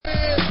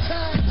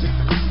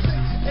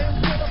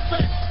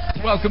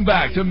Welcome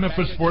back to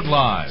Memphis Sport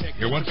Live.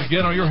 Here once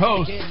again are your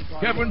hosts,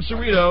 Kevin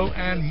Cerrito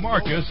and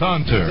Marcus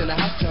Hunter.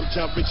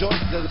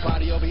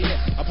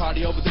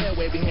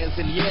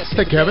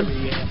 Hey, Kevin.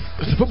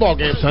 It's a football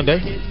game Sunday.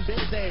 You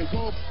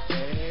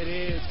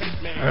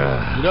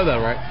know that,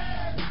 right?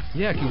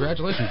 Yeah,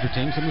 congratulations. Your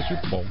team's in the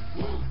Super Bowl.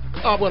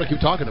 Oh, I'm going to keep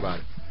talking about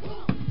it.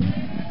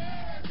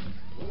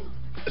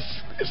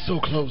 It's so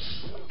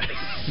close.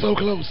 So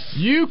close.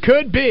 You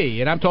could be,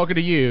 and I'm talking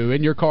to you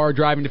in your car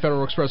driving to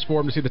Federal Express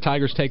Forum to see the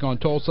Tigers take on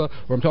Tulsa,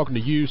 or I'm talking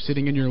to you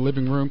sitting in your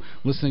living room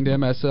listening to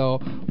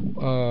MSL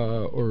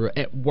or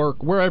at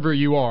work, wherever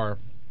you are.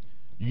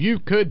 You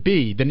could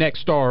be the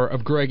next star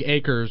of Greg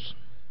Akers'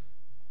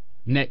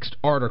 next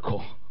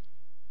article.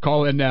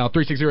 Call in now.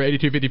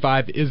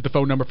 360-8255 is the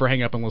phone number for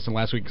Hang Up and Listen.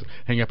 Last week's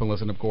Hang Up and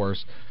Listen, of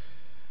course.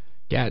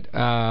 Got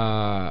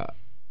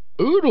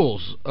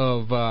oodles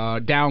of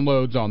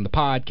downloads on the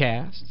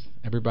podcast.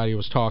 Everybody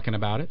was talking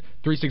about it.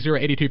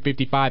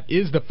 360-8255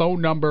 is the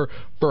phone number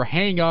for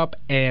Hang Up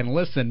and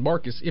Listen.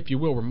 Marcus, if you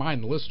will,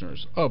 remind the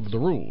listeners of the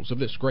rules of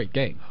this great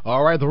game.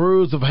 All right, the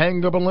rules of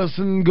Hang Up and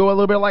Listen go a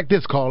little bit like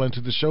this. Call into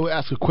the show,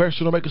 ask a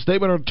question, or make a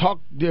statement, or talk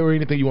or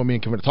anything you want me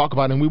and Kevin to talk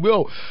about, and we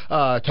will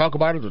talk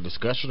about it, or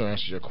discussion, or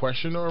answer your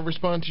question, or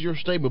respond to your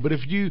statement. But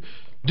if you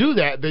do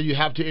that, then you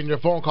have to end your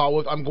phone call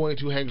with, I'm going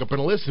to hang up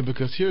and listen,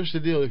 because here's the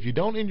deal. If you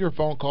don't end your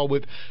phone call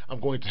with, I'm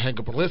going to hang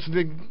up and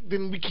listen,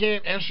 then we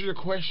can't answer your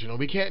question, or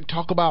we can't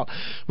talk about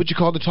what you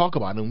called to talk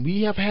about. And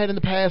we have had in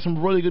the past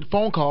some really good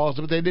phone calls,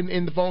 but they didn't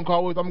end the phone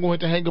call with, I'm going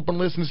to hang up and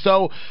listen.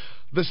 So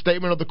the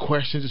statement of the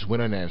question is when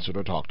unanswered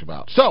or talked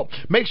about. So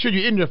make sure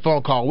you end your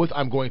phone call with,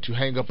 I'm going to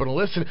hang up and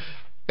listen.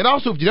 And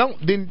also, if you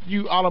don't, then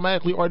you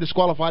automatically are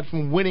disqualified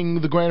from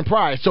winning the grand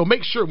prize. So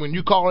make sure when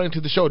you call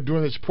into the show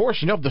during this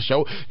portion of the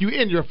show, you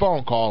end your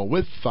phone call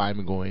with,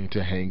 I'm going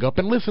to hang up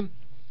and listen.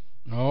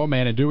 Oh,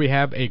 man, and do we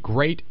have a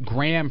great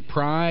grand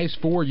prize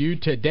for you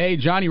today?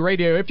 Johnny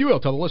Radio, if you will,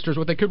 tell the listeners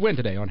what they could win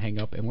today on Hang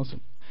Up and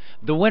Listen.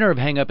 The winner of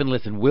Hang Up and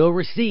Listen will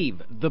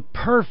receive the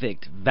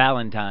perfect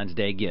Valentine's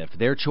Day gift.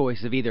 Their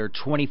choice of either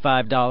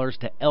 $25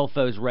 to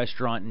Elfo's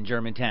restaurant in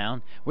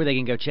Germantown, where they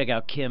can go check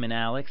out Kim and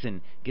Alex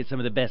and get some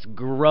of the best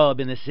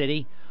grub in the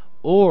city,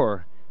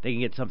 or they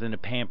can get something to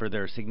pamper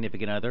their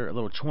significant other, a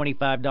little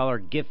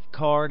 $25 gift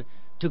card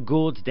to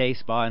Gould's Day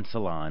Spa and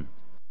Salon.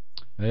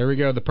 There we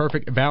go, the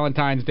perfect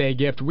Valentine's Day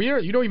gift.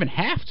 You don't even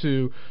have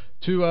to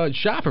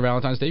shop for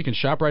Valentine's Day. You can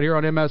shop right here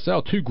on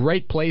MSL. Two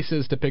great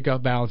places to pick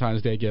up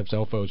Valentine's Day gifts,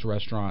 Elfo's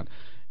Restaurant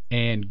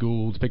and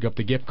Gould's. Pick up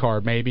the gift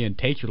card maybe and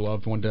take your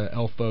loved one to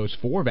Elfo's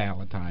for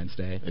Valentine's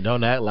Day. And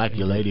don't act like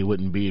your lady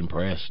wouldn't be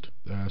impressed.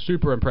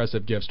 Super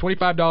impressive gifts.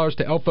 $25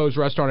 to Elfo's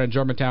Restaurant in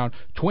Germantown.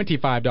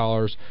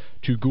 $25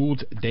 to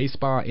Gould's Day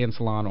Spa and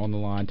Salon on the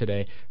line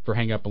today for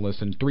Hang Up and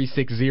Listen.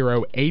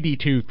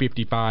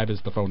 360-8255 is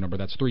the phone number.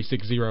 That's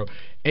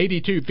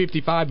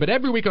 360-8255. But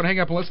every week on Hang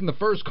Up and Listen, the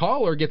first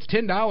caller gets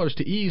 $10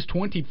 to Ease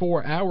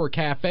 24-Hour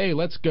Cafe.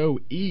 Let's go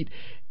eat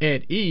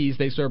at Ease.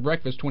 They serve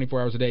breakfast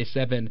 24 hours a day,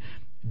 7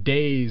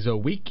 days a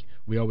week.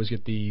 We always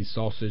get the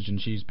sausage and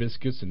cheese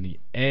biscuits and the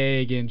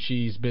egg and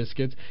cheese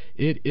biscuits.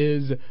 It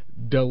is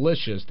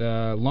delicious.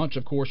 Lunch,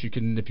 of course, you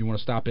can, if you want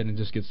to stop in and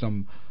just get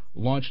some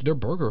lunch. Their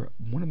burger,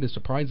 one of the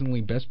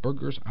surprisingly best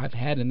burgers I've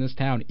had in this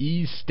town.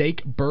 Ease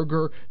Steak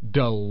Burger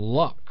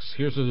Deluxe.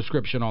 Here's the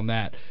description on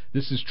that.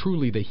 This is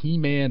truly the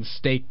He-Man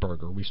steak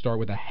burger. We start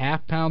with a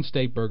half-pound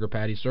steak burger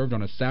patty served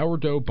on a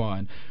sourdough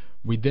bun.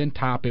 We then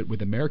top it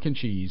with American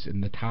cheese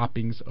and the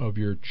toppings of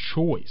your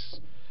choice.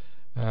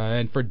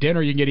 And for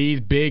dinner, you can get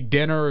Ease Big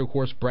Dinner. Of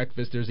course,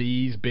 breakfast, there's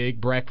Ease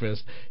Big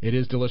Breakfast. It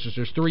is delicious.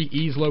 There's 3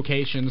 Ease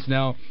locations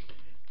now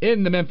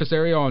in the Memphis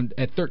area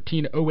at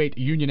 1308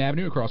 Union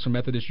Avenue across from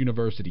Methodist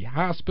University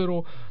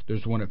Hospital.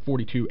 There's one at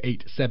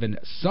 4287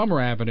 Summer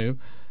Avenue.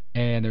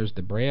 And there's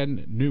the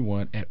brand new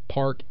one at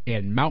Park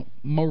and Mount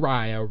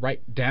Moriah,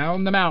 right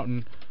down the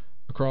mountain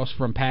across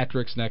from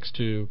Patrick's next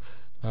to,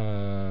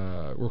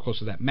 we're close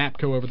to that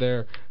Mapco over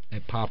there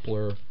at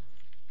Poplar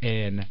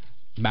and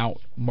Mount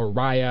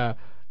Moriah.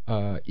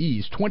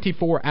 Ease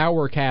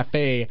 24-Hour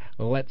Cafe.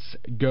 Let's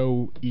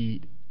go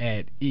eat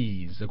at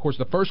Ease. Of course,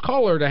 the first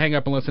caller to hang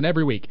up and listen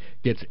every week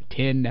gets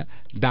 $10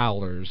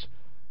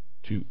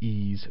 to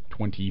Ease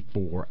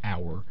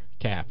 24-Hour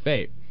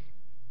Cafe.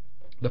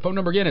 The phone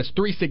number again is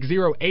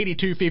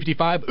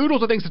 360-8255.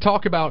 Oodles of things to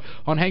talk about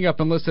on Hang Up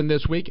and Listen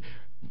this week.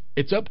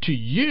 It's up to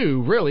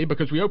you, really,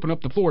 because we open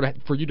up the floor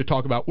for you to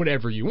talk about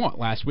whatever you want.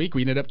 Last week,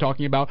 we ended up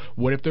talking about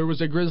what if there was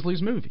a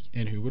Grizzlies movie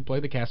and who would play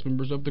the cast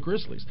members of the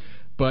Grizzlies.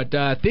 But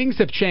things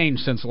have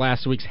changed since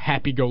last week's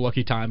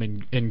happy-go-lucky time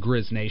in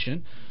Grizz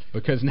Nation,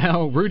 because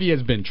now Rudy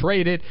has been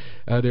traded.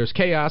 There's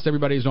chaos.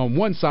 Everybody's on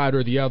one side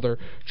or the other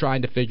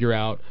trying to figure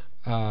out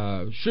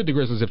should the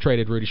Grizzlies have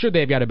traded Rudy? Should they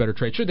have got a better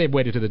trade? Should they have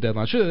waited to the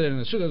deadline?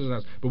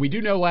 But we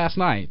do know last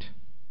night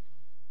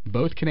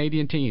both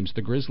Canadian teams,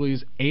 the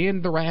Grizzlies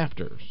and the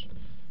Raptors,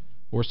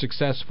 were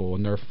successful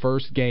in their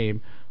first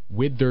game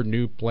with their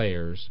new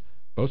players,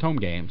 both home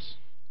games,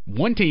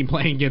 one team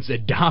playing against a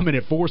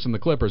dominant force in the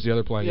Clippers, the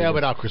other playing against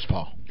without Chris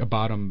Paul. A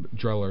bottom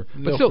driller.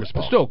 No But Chris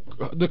Paul. still,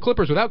 the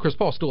Clippers without Chris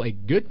Paul still a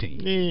good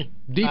team.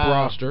 Deep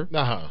roster.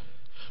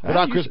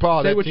 Without Chris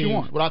Paul, say what you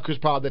want. Without Chris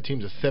Paul, that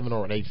team's a 7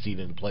 or an 8 seed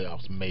in the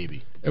playoffs,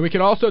 maybe. And we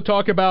can also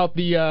talk about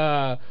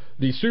the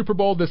Super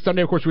Bowl this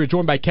Sunday. Of course, we were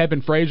joined by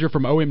Kevin Frazier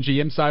from OMG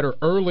Insider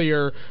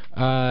earlier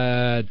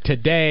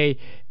today,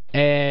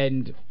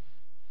 and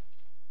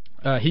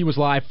he was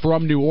live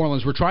from New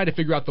Orleans. We're trying to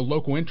figure out the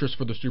local interest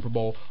for the Super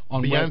Bowl.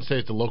 Beyonce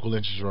is the local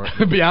interest, right?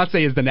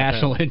 Beyonce is the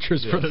national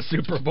interest for the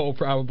Super Bowl,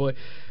 probably.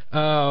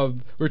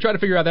 We're trying to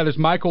figure out that. There's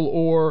Michael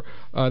Orr.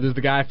 There's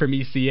the guy from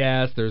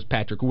ECS. There's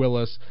Patrick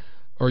Willis.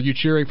 Are you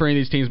cheering for any of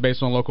these teams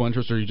based on local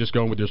interest, or are you just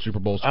going with your Super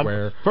Bowl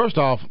square? First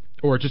off,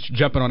 or just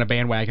jumping on a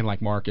bandwagon like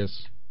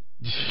Marcus?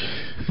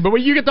 But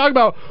when you can talk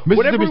about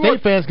Mississippi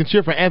State fans can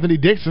cheer for Anthony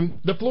Dixon.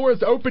 The floor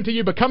is open to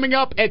you. But coming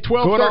up at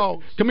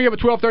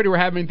 12:30, we're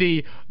having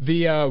the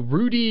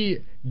Rudy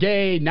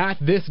Gay, not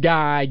this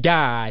guy.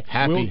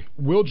 Happy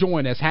will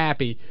join us.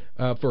 Happy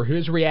for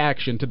his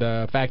reaction to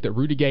the fact that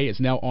Rudy Gay is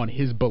now on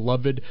his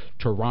beloved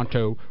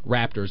Toronto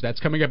Raptors.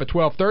 That's coming up at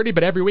 12:30.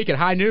 But every week at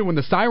high noon, when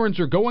the sirens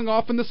are going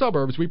off in the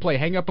suburbs, we play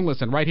Hang Up and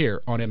Listen right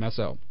here on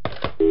MSL.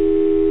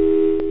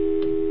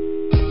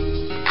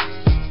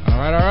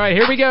 All right,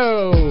 here we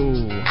go.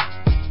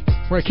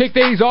 We're going to kick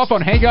things off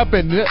on Hang Up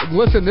and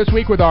Listen this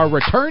week with our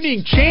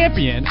returning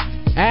champion,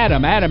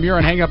 Adam. Adam, you're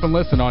on Hang Up and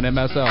Listen on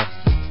MSL.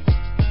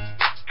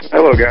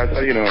 Hello, guys.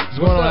 How you doing? What's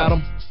going on,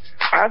 Adam?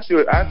 I have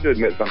to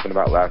admit something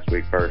about last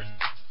week first.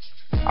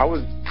 I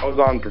was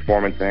on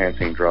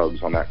performance-enhancing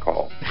drugs on that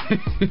call.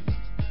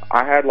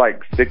 I had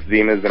like 6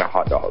 Zimas and a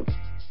hot dog.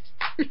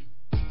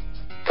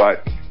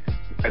 But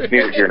that's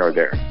neither here nor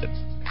there.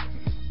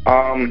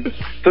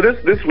 So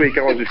this week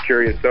I was just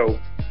curious. So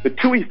the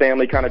Tui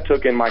family kind of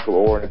took in Michael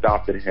Orr and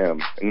adopted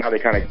him, and now they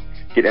kind of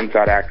get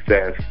inside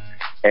access,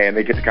 and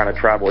they get to kind of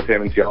travel with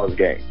him and see all his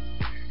games.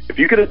 If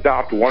you could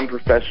adopt one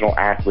professional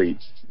athlete,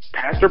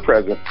 past or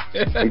present,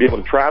 and be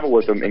able to travel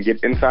with them and get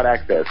inside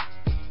access,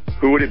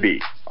 who would it be?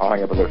 I'll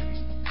hang up and listen.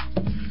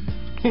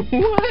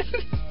 What?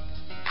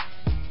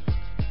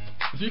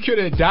 If you could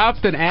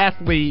adopt an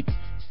athlete,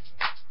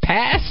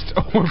 past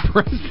or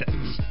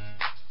present,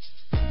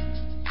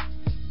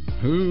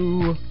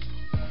 who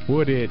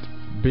would it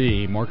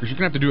be? Marcus, you're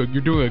going to have to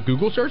you're doing a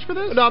Google search for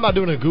this? No, I'm not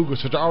doing a Google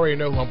search. I already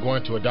know who I'm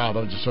going to adopt.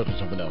 I'm just searching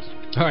something else.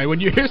 All right, when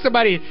you hear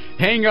somebody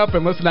hang up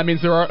and listen, that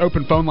means there are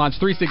open phone lines.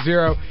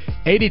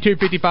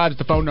 360-8255 is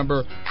the phone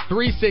number.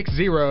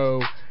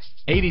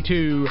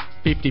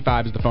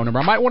 360-8255 is the phone number.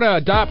 I might want to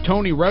adopt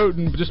Tony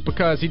Roden just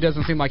because he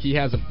doesn't seem like he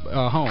has a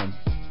home.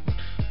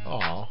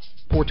 Aw.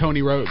 Poor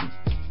Tony Roden.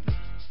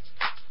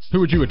 Who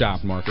would you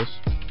adopt, Marcus?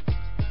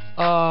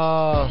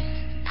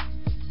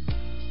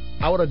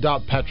 I would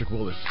adopt Patrick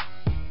Willis.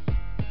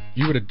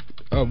 You would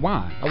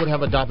why? I would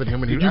have adopted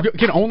him. You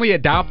can only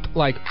adopt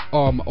like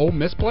Ole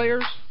Miss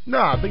players? No,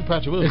 I think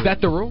Patrick Willis. Is that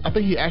the rule? I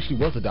think he actually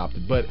was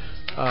adopted, but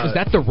is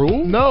that the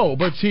rule? No,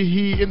 but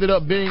he ended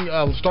up being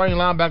a starting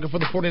linebacker for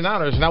the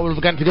 49ers, and I would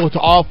have gotten to go to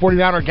all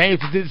 49er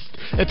games to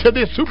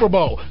this Super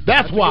Bowl.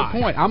 That's why. A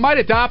good point. I might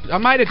adopt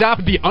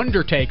the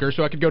Undertaker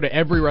so I could go to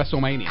every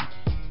WrestleMania.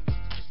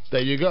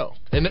 There you go.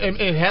 And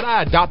had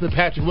I adopted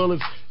Patrick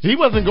Willis, he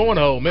wasn't going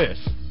to Ole Miss.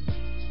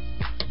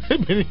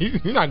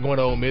 He's not going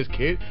to Ole Miss,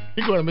 kid.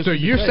 He's going to Mississippi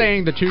So you're State.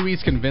 saying the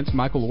Tuies convinced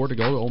Michael Orr to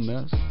go to Ole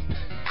Miss?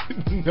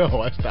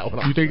 No, that's not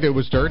what I'm You think that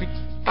was dirty?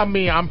 I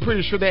mean, I'm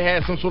pretty sure they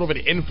had some sort of an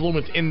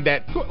influence in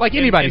that, like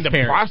anybody's in the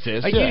parents.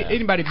 process. Like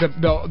anybody,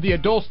 the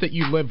adults that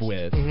you live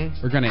with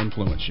are going to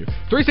influence you.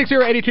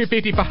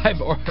 360-8255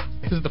 or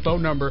is the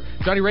phone number.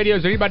 Johnny Radio,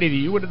 is there anybody that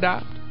you would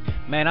adopt?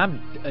 Man,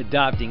 I'm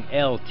adopting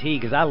LT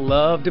because I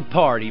love to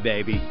party,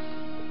 baby.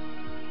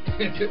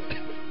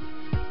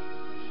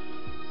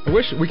 I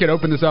wish we could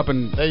open this up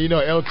and... Hey,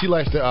 LT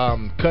likes to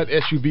cut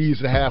SUVs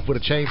in half with a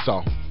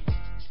chainsaw.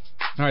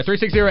 All right,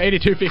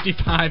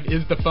 360-8255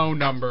 is the phone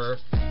number.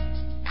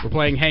 We're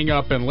playing Hang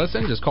Up and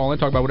Listen. Just call in,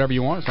 talk about whatever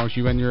you want, as long as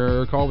you end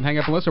your call with Hang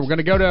Up and Listen. We're going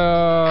to go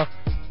to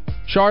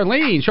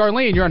Charlene.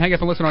 Charlene, you're on Hang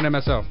Up and Listen on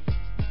MSL.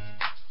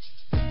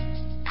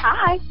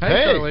 Hi.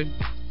 Hey, Charlene.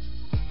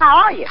 How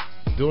are you?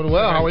 Doing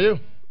well. How are you?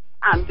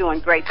 I'm doing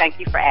great. Thank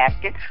you for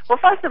asking. Well,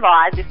 first of all,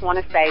 I just want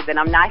to say that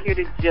I'm not here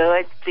to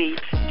judge the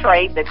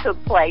trade that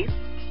took place.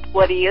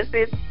 What is,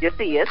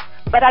 just is.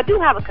 But I do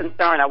have a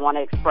concern I want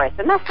to express,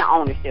 and that's the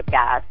ownership,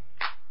 guys.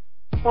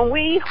 When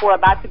we were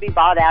about to be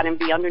bought out and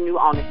be under new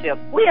ownership,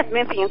 we as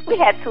Memphians, we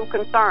had 2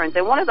 concerns.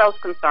 And one of those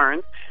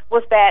concerns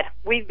was that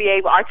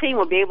our team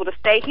would be able to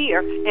stay here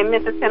in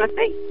Memphis,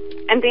 Tennessee.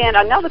 And then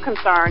another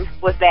concern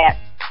was that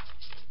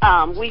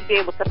we'd be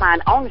able to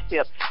find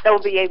ownership that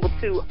would be able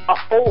to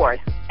afford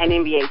an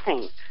NBA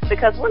team.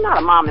 Because we're not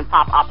a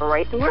mom-and-pop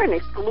operation. We're an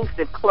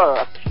exclusive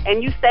club.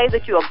 And you say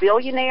that you're a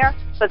billionaire,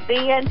 but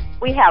then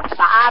we have 5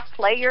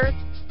 players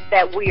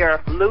that we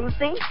are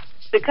losing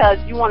because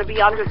you want to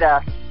be under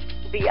the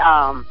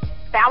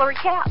salary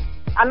cap.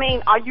 I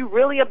mean, are you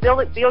really a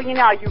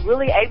billionaire? Are you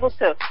really able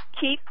to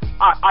keep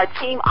our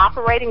team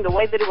operating the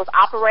way that it was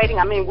operating.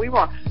 I mean, we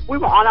were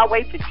on our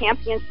way to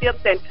championships,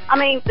 and I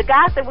mean, the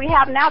guys that we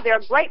have now, they're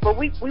great, but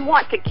we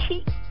want to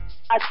keep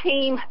a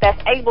team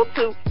that's able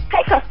to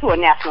take us to a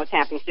national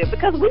championship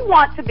because we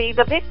want to be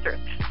the victors.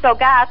 So,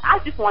 guys, I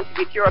just want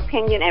to get your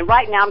opinion, and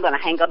right now I'm going to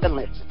hang up and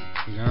listen.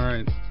 All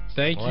right.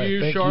 Thank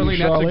you, Thank Charlene.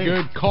 you, Charlene.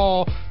 That's a good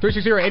call.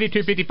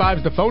 360-8255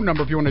 is the phone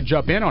number if you want to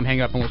jump in on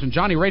Hang Up and Listen.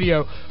 Johnny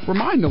Radio,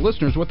 remind the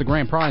listeners what the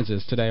grand prize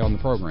is today on the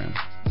program.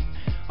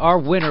 Our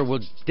winner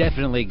will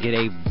definitely get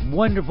a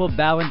wonderful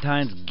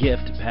Valentine's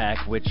gift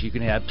pack, which you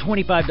can have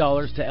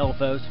 $25 to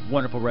Elfo's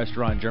wonderful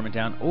restaurant in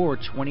Germantown, or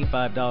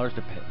 $25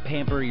 to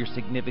pamper your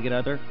significant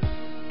other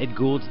at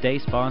Gould's Day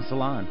Spa and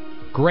Salon.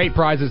 Great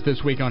prizes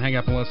this week on Hang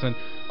Up and Listen.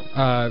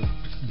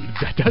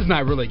 That does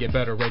not really get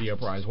better radio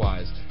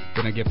prize-wise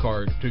than a gift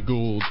card to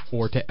Gould's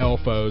or to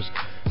Elfo's.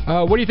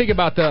 What do you think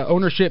about the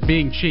ownership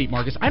being cheap,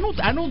 Marcus? I don't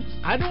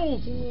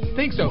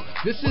think so.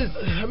 This is.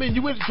 I mean,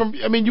 you went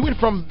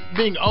from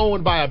being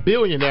owned by a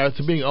billionaire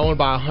to being owned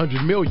by a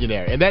 $100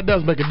 millionaire, and that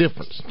does make a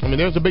difference. I mean,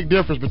 there's a big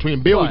difference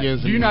between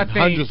billions and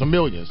hundreds of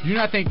millions. Do you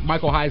not think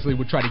Michael Heisley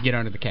would try to get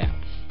under the cap?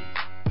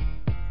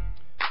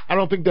 I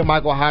don't think that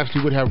Michael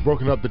Heisley would have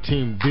broken up the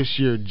team this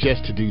year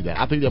just to do that.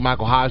 I think that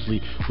Michael Heisley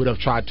would have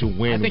tried to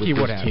win with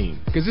this team.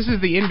 Because this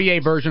is the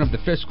NBA version of the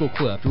fiscal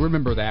cliff. You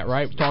remember that,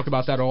 right? We talked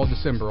about that all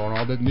December on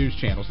all the news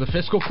channels. The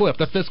fiscal cliff,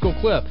 the fiscal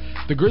cliff.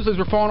 The Grizzlies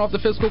were falling off the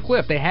fiscal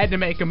cliff. They had to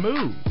make a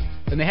move.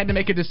 And they had to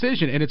make a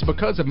decision, and it's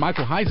because of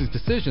Michael Heisley's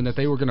decision that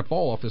they were going to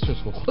fall off this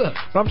fiscal cliff.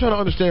 But I'm trying to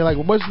understand, like,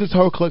 what's this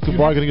whole collective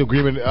bargaining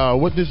agreement?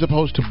 What's this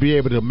supposed to be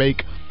able to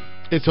make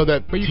it so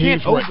that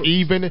teams were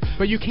even?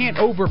 But you can't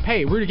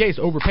overpay. Rudy Gay's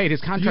overpaid.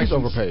 His contract is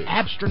overpaid.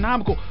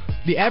 Astronomical.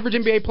 The average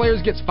NBA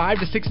player gets $5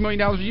 to $6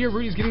 million a year.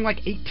 Rudy's getting like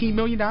 $18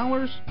 million.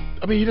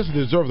 I mean, he doesn't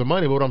deserve the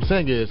money, but what I'm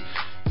saying is,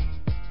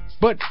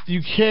 but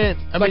you can't.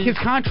 I mean, his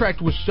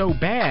contract was so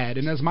bad,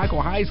 and as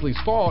Michael Heisley's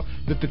fault,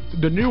 that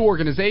the new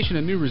organization,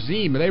 a new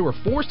regime, they were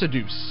forced to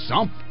do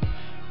something.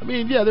 I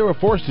mean, yeah, they were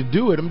forced to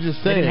do it. I'm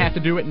just saying. They didn't have to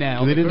do it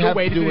now. They didn't have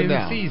to do it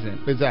now. The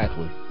season.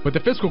 Exactly. But the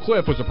fiscal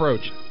cliff was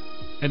approaching,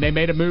 and they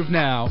made a move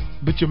now.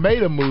 But you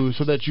made a move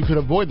so that you could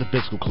avoid the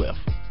fiscal cliff.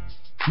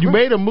 You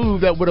made a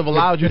move that would have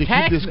allowed you to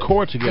keep this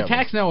core together. The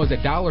tax now is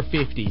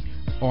 $1.50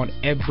 on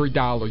every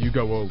dollar you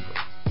go over.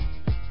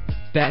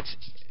 That's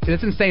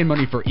insane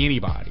money for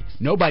anybody.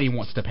 Nobody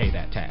wants to pay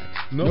that tax.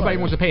 Nobody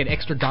wants to pay an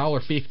extra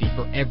 $1.50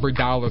 for every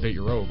dollar that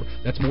you're over.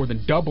 That's more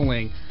than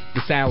doubling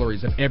the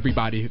salaries of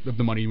everybody of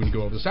the money when you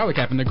go over the salary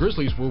cap. And the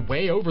Grizzlies were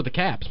way over the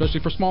cap,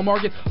 especially for small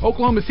market.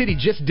 Oklahoma City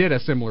just did a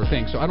similar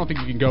thing, so I don't think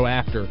you can go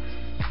after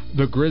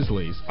the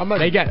Grizzlies.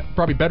 They got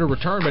probably better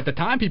return, but at the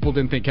time people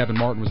didn't think Kevin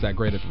Martin was that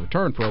great at the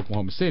return for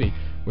Oklahoma City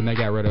when they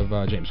got rid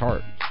of James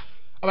Hart.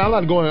 I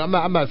mean,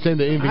 I'm not saying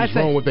that anything's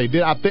wrong with what they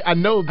did. I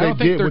know they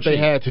did what they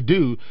had to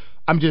do.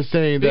 I'm just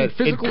saying that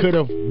it could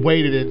have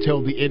waited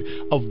until the end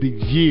of the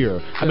year.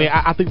 Yeah. I mean,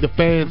 I think the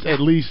fans,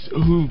 at least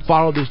who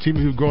follow this team,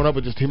 who've grown up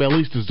with this team, at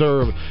least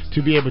deserve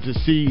to be able to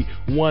see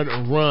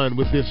one run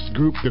with this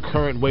group the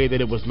current way that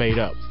it was made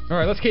up. All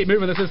right, let's keep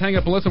moving. This is Hang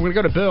Up and Listen. We're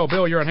going to go to Bill.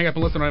 Bill, you're on Hang Up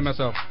and Listen on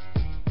MSL.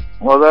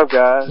 What's up,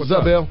 guys? What's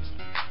up, Bill?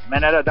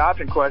 Man, that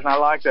adoption question, I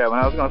like that one.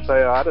 I was going to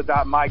say I'd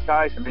adopt Mike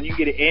Tyson. Man, you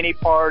can get to any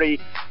party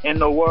in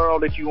the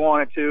world that you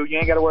wanted to. You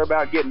ain't got to worry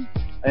about getting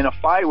in a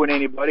fight with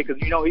anybody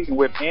because you know he can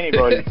whip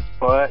anybody's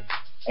butt.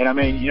 And, I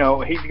mean, you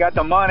know, he's got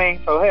the money.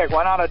 So, heck,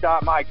 why not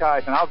adopt Mike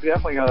Tyson? I'll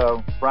definitely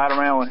ride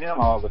around with him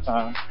all the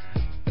time.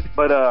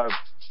 But,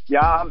 yeah,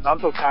 I'm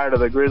so tired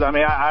of the Grizz. I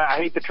mean, I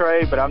hate the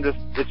trade, but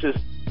it's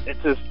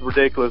just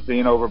ridiculous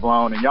being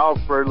overblown. And y'all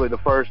are really the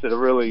first that have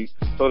really,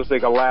 so to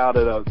speak, allowed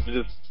it to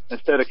just,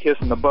 instead of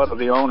kissing the butt of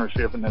the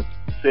ownership in this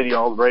city,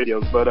 all the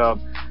radios. But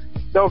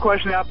still a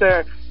question out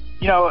there.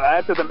 You know,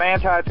 after the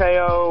Manti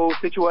Te'o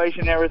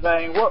situation and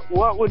everything,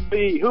 who would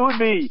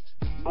be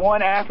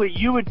one athlete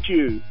you would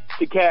choose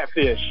to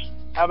catfish?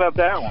 How about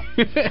that one?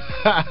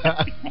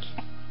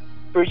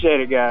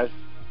 Appreciate it, guys.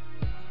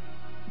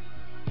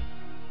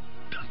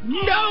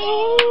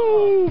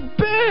 No,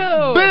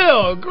 Bill!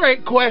 Bill,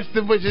 great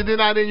question, but you did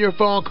not end your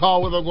phone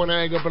call with I'm going to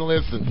hang up and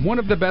listen. One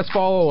of the best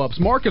follow-ups.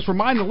 Marcus,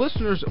 remind the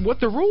listeners what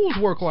the rules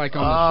work like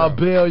on this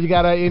show. Bill, you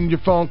got to end your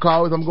phone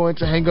call with I'm going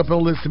to hang up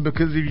and listen,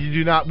 because if you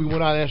do not, we will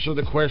not answer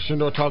the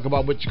question or talk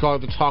about what you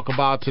called to talk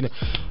about. And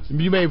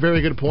you made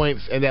very good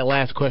points, and that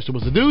last question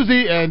was a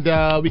doozy,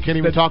 and we can't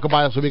even talk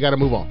about it, so we got to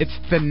move on. It's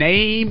the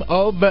name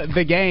of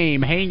the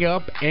game. Hang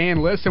up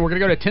and listen. We're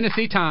going to go to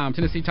Tennessee time.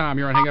 Tennessee time.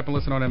 You're on Hang Up and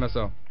Listen on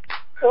MSL.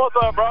 What's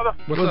up, brother?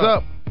 What's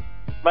up?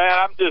 Man,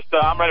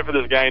 I'm ready for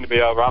this game to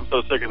be over. I'm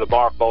so sick of the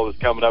barf bowl that's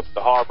coming up with the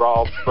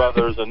Harbaugh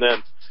brothers, and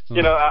then,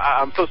 you know,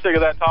 I'm so sick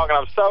of that talking.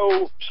 I'm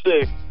so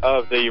sick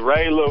of the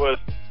Ray Lewis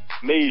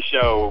me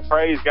show.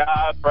 Praise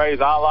God,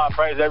 praise Allah,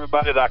 praise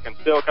everybody that I can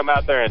still come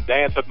out there and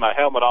dance with my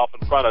helmet off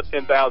in front of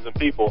 10,000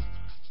 people.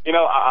 You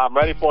know, I'm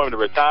ready for him to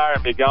retire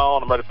and be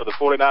gone. I'm ready for the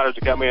 49ers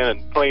to come in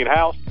and clean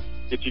house.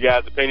 Get you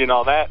guys' opinion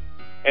on that.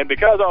 And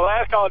because our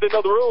last caller didn't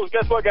know the rules,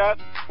 guess what, guys?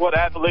 What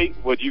athlete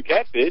would you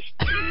catfish?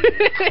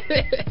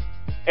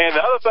 And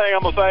the other thing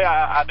I'm going to say,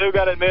 I do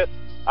got to admit,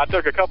 I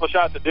took a couple of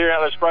shots of deer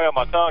antler spray on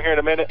my tongue here in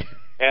a minute,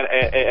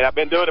 and I've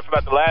been doing it for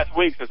about the last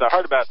week since I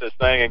heard about this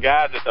thing. And,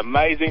 guys, it's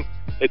amazing.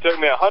 It took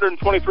me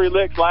 123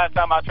 licks last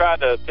time I tried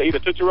to eat a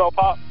Tootsie Roll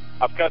Pop.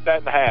 I've cut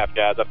that in half,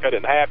 guys. I've cut it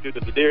in half due to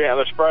the deer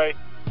antler spray.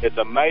 It's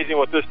amazing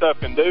what this stuff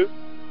can do.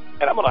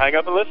 And I'm going to hang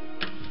up and listen.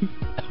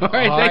 All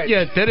right, thank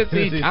you,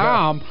 Tennessee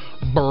Tom,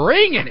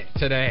 bringing it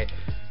today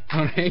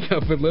on Hang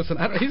Up and Listen.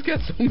 He's got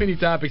so many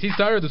topics. He's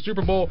tired of the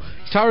Super Bowl.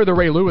 He's tired of the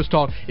Ray Lewis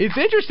talk. It's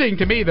interesting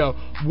to me, though,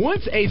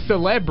 once a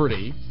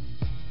celebrity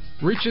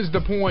reaches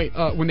the point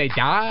when they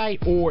die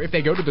or if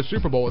they go to the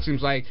Super Bowl, it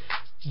seems like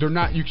you're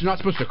not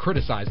supposed to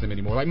criticize them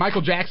anymore. Like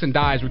Michael Jackson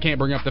dies, we can't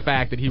bring up the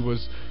fact that he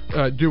was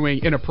doing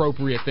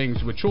inappropriate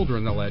things with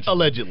children,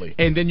 allegedly.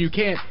 And then you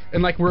can't,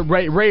 and like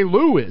Ray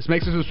Lewis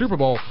makes it to the Super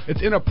Bowl,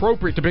 it's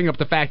inappropriate to bring up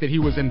the fact that he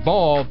was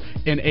involved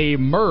in a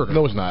murder.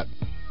 No, it's not.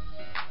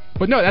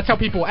 But no, that's how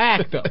people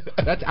act, though.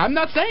 I'm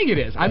not saying it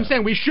is. I'm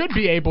saying we should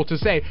be able to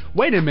say,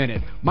 wait a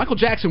minute, Michael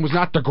Jackson was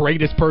not the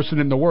greatest person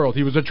in the world.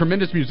 He was a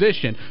tremendous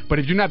musician, but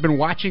if you've not been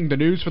watching the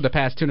news for the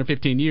past 10 or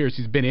 15 years,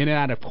 he's been in and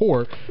out of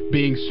court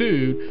being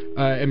sued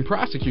and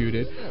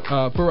prosecuted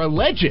for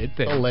alleged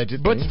things.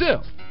 But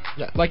still.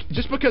 Yeah. Like,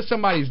 just because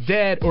somebody's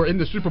dead or in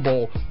the Super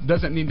Bowl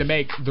doesn't need to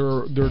make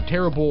their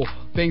terrible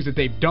things that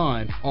they've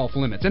done off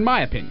limits, in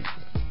my opinion.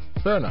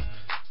 Fair enough.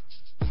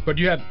 But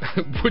you have,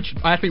 which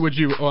athlete would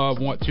you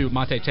want to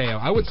Monte Teo?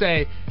 I would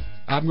say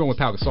I'm going with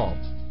Pau Gasol.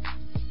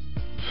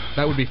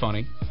 That would be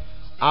funny.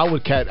 I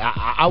would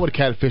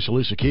catfish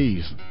Alicia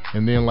Keys,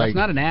 and then like that's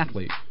not an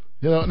athlete.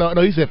 No,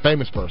 he said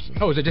famous person.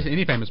 Oh, is it just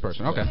any famous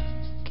person? Okay.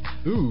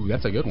 Ooh,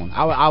 that's a good one.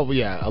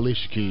 Yeah,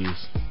 Alicia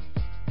Keys.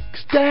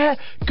 'Cause that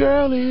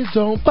girl is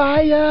on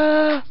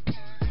fire.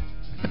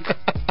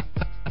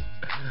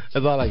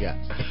 That's all I got.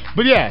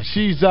 But yeah,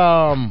 she's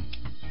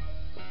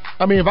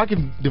I mean, if I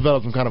could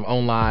develop some kind of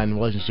online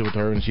relationship with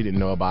her and she didn't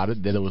know about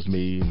it, then it was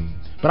me.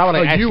 But I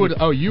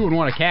would you would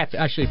want a cat to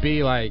actually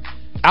be like,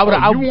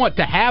 you want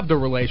to have the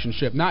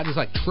relationship, not just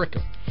like trick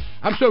him.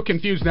 I'm so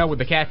confused now with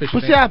the catfish.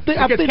 But see, I think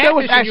that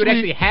was actually, you would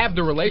actually have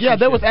the relationship. Yeah,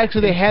 that was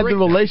actually they had the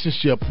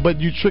relationship, but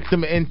you tricked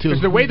them into.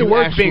 Because the way the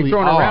word's being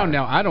thrown around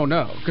now, I don't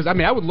know. Because I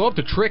mean, I would love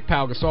to trick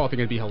Pau Gasol. I think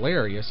it'd be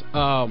hilarious.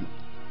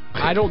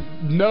 I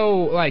don't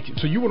know, like,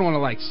 so you would want to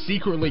like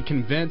secretly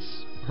convince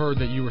her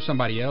that you were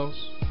somebody else.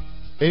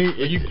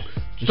 You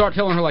start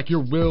telling her like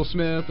you're Will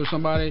Smith or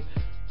somebody.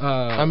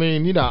 I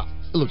mean,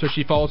 look, so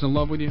she falls in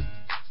love with you.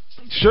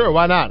 Sure,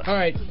 why not? All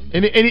right.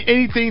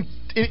 Anything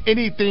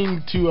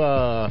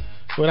to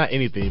well, not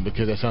anything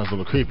because that sounds a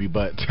little creepy,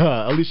 but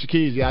Alicia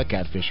Keys, yeah, I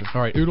catfish her.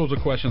 All right, oodles of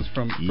questions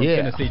from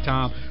Tennessee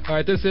Tom. All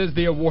right, this is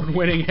the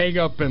award-winning Hang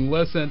Up and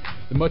Listen,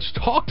 the much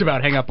talked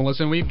about Hang Up and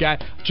Listen. We've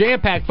got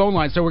jam-packed phone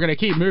lines, so we're going to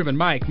keep moving.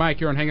 Mike,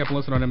 you're on Hang Up and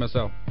Listen on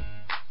MSL.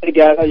 Hey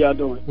guys, how y'all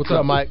doing? What's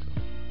up, Mike?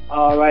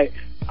 All right.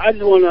 I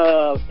just want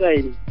to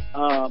say,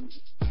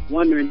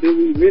 wondering, do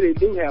we really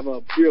do have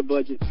a pure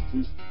budget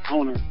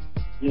owner?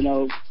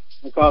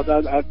 Because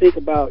I think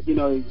about, you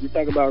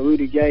talk about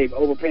Rudy Gay,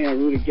 overpaying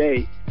Rudy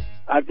Gay.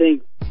 I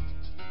think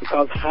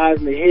because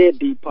Heisley had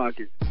deep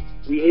pockets,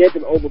 we had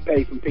to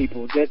overpay some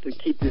people just to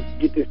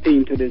get this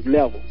team to this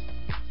level.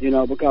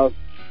 Because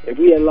if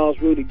we had lost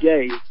Rudy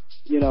Gay,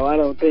 I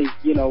don't think,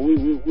 we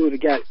would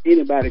have got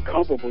anybody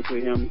comparable to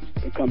him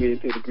to come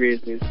into the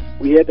Grizzlies.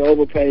 We had to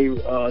overpay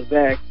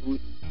Zach.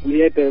 We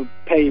had to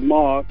pay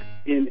Mark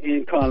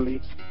in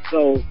Conley.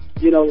 So,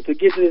 to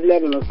get to this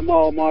level in a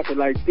small market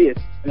like this,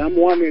 and I'm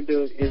wondering,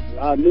 is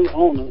our new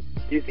owner,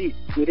 is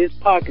his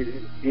pocket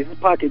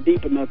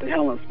deep enough to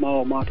handle a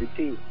small market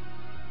team?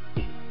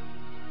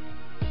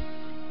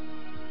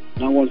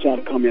 And I want y'all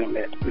to comment on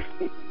that.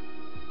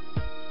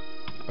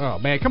 Oh,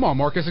 man, come on,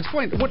 Marcus.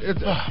 Explain. What?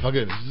 My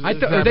goodness.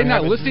 Are they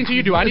not listening to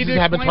you? Do I need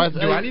to explain?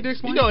 Do I need to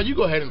explain? You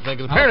go ahead and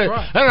explain. Apparently,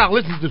 they're not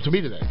listening to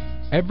me today.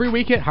 Every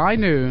week at high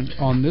noon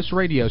on this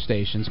radio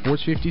station,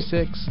 Sports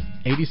 56,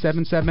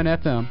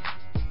 87.7 FM,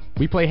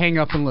 we play Hang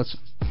Up and Listen.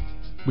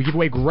 We give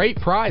away great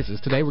prizes.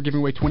 Today we're giving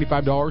away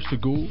 $25 to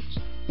Goulds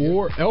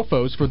or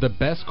Elfos for the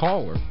best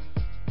caller.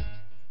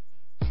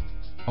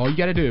 All you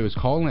got to do is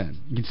call in.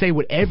 You can say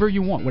whatever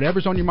you want,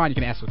 whatever's on your mind.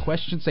 You can ask a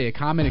question, say a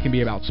comment. It can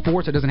be about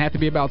sports. It doesn't have to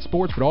be about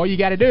sports, but all you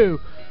got to do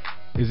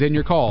is in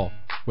your call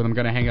when I'm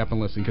going to hang up and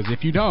listen. Because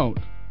if you don't,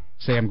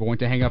 say I'm going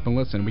to hang up and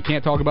listen. We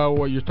can't talk about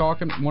what you're want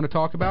to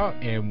talk about,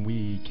 and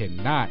we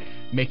cannot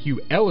make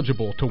you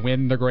eligible to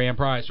win the grand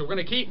prize. So we're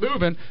going to keep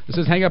moving. This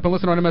is Hang Up and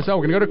Listen on MSL.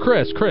 We're going to go to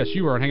Chris. Chris,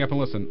 you are on Hang Up and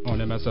Listen on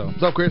MSL.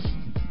 What's up, Chris?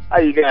 How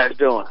you guys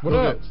doing? What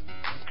up?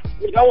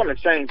 I want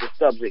to change the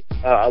subject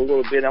a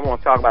little bit. I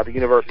want to talk about the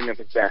University of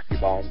Memphis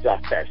basketball and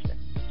Josh Pastner.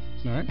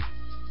 All right.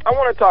 I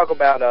want to talk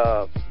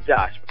about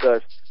Josh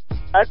because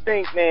I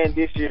think, man,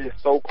 this year is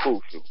so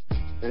crucial.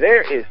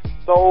 There is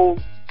so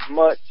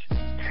much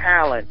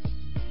talent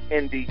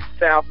in the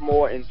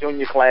sophomore and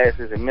junior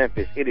classes in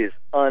Memphis. It is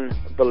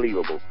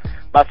unbelievable.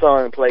 My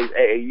son plays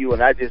AAU,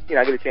 and I just,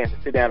 I get a chance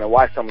to sit down and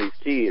watch some of these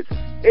kids.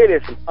 It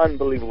is some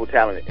unbelievable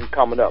talent in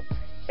coming up.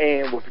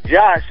 And with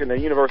Josh in the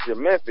University of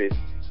Memphis,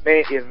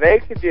 man, if they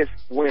could just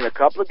win a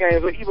couple of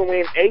games or even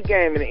win a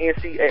game in the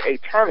NCAA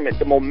tournament,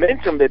 the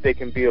momentum that they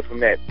can build from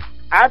that,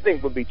 I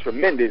think would be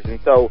tremendous. And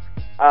so,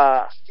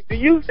 do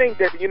you think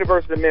that the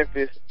University of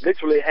Memphis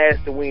literally has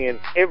to win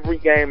every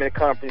game in the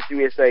Conference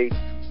USA,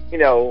 you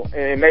know,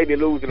 and maybe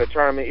lose in the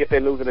tournament, if they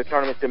lose in the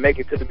tournament, to make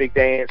it to the big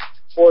dance?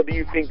 Or do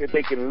you think that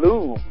they can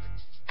lose,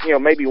 you know,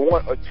 maybe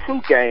 1 or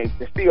 2 games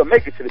and still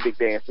make it to the big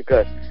dance?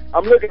 Because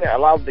I'm looking at a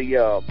lot of the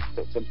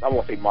I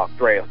won't say mock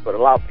drafts, but a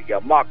lot of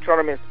the mock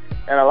tournaments,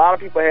 and a lot of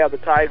people have the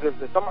Tigers,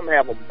 and some of them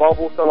have them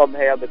bubble, some of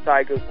them have the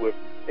Tigers with,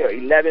 you know,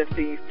 11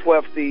 seeds,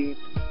 12 seeds.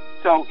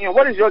 So, you know,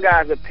 what is your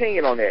guys'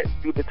 opinion on that?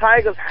 Do the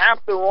Tigers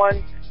have to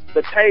run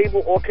the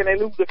table, or can they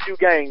lose a few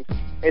games?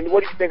 And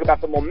what do you think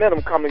about the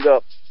momentum coming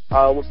up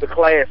with the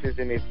classes,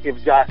 and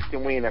if Josh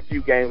can win a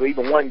few games or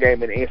even one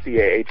game in the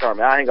NCAA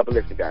tournament? I'll hang up and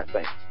listen, guys.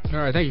 Thanks. All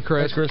right, thank you,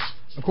 Chris. Thanks, Chris.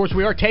 Of course,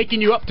 we are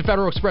taking you up to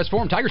Federal Express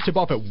Forum. Tigers tip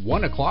off at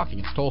 1 o'clock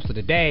against Tulsa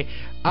today.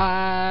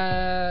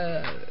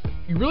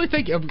 You really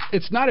think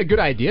it's not a good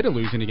idea to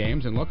lose any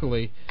games? And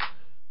luckily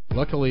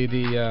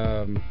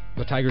the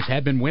Tigers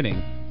have been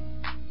winning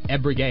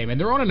every game. And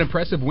they're on an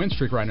impressive win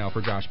streak right now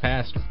for Josh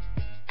Pastner,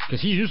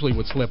 because he usually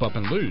would slip up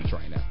and lose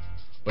right now.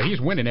 But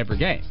he's winning every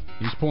game.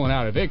 He's pulling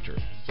out a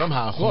victory.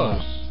 Somehow.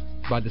 Close.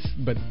 By the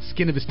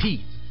skin of his teeth.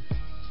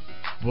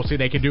 We'll see if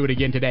they can do it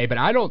again today. But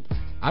I don't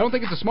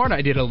think it's a smart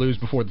idea to lose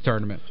before the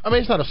tournament. I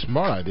mean, it's not a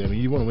smart idea. I mean,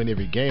 you want to win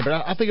every game. But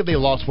I think if they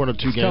lost 1 or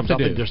 2 games, I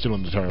think they're still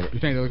in the tournament. You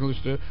think they're lose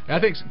to? I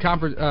think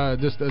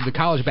the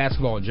college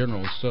basketball in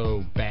general is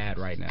so bad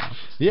right now.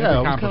 Yeah,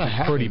 the conference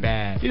is pretty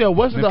bad. You know,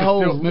 wasn't Memphis the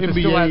whole Memphis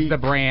NBA... still has the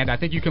brand. I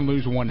think you can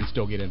lose 1 and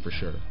still get in for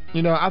sure.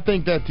 You know, I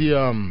think that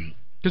the...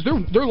 Because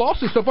their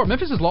losses so far,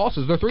 Memphis'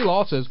 losses, their 3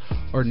 losses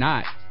are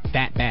not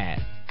that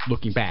bad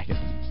looking back at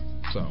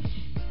them. So...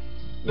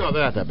 No,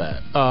 they're not that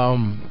bad.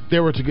 They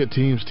were to good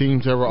teams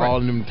that were all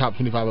in the top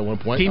 25 at one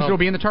point. Teams will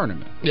be in the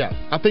tournament. Yeah,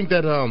 I think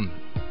that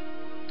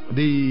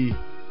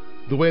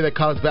the way that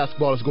college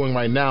basketball is going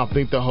right now, I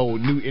think the whole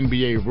new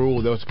NBA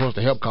rule that was supposed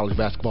to help college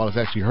basketball is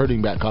actually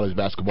hurting back college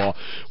basketball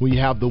when you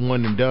have the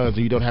one and dones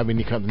and you don't have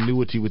any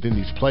continuity within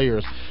these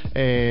players,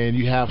 and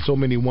you have so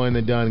many one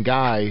and done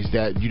guys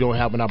that you don't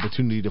have an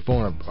opportunity to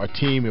form a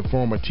team and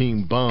form a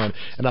team bond.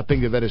 And I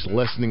think that is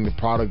lessening the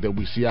product that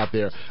we see out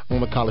there on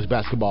the college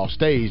basketball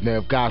stage. Now,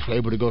 if guys were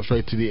able to go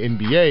straight to the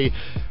NBA,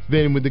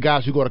 then with the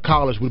guys who go to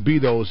college would be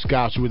those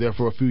guys who were there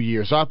for a few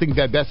years. So I think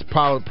that that's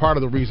part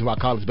of the reason why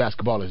college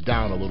basketball is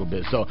down a little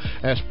bit. So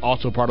that's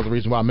also part of the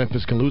reason why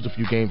Memphis can lose a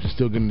few games and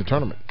still get in the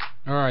tournament.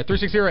 All right,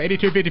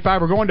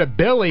 360-8255. We're going to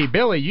Billy.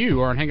 Billy,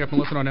 you are on Hang Up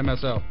and Listen on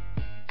MSL.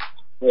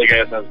 Hey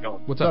guys, how's it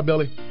going? What's up,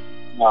 Billy?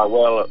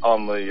 Well,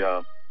 on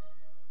the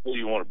who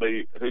you want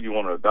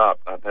to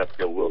adopt, I'd have to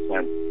go Wilt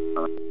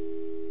Chamberlain.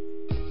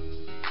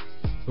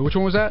 Which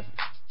one was that?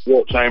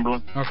 Wilt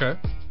Chamberlain. Okay.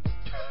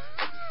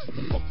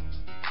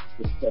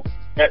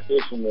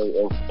 Catfishing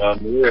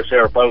of Maria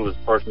Sharapova's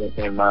the person that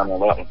came to mind on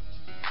that one.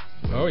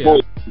 Oh, yeah.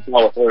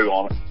 Follow through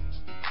on it.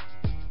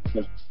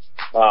 As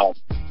far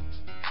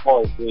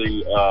as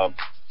the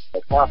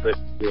topic,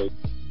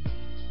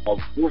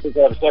 we just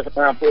had a second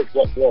round pick.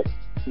 All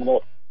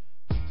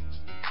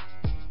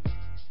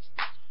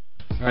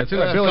right, so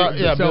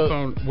Billy's cell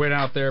phone went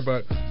out there,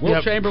 but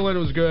Wilt Chamberlain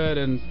was good,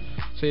 and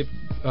see if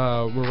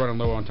we're running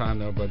low on time,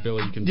 though, but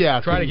Billy, you can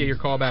try to get your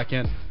call back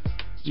in.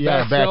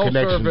 Yeah, bad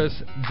connection.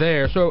 Service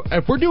there. So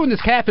if we're doing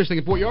this catfish thing,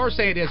 if what you are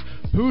saying is,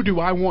 who do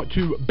I want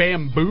to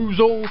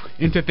bamboozle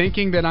into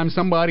thinking that I'm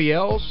somebody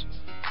else?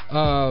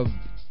 I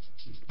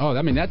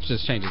mean, that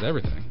just changes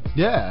everything.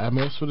 Yeah, I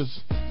mean, that's what it's...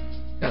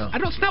 I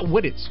don't. It's not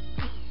what it's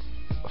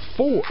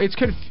for.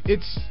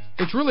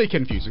 It's really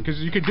confusing, because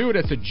you could do it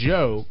as a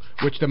joke,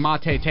 which the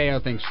Mate Teo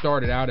thing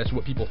started out as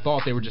what people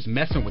thought they were just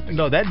messing with.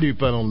 No, that dude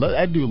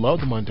that dude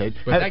loved the Monte.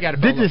 But that got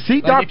did you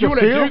see Dr. Phil? If you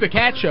want to do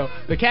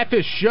the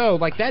catfish show,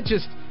 like that,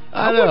 just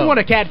I wouldn't want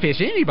to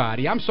catfish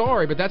anybody. I'm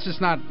sorry, but that's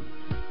just not.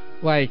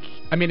 Like,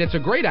 I mean, it's a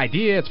great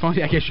idea. It's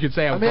funny, I guess you could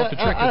say. I would love to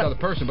trick this other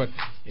person, but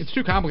it's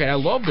too complicated. I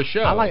love the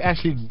show. I like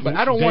actually, but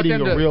I don't want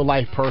them a real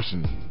life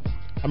person.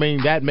 I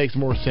mean, that makes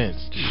more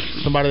sense.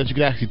 Somebody that you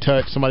can actually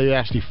touch, somebody that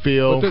actually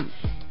feel.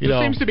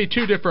 There seems to be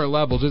 2 different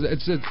levels.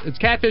 It's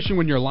catfishing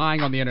when you're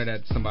lying on the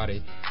internet to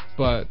somebody.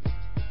 But,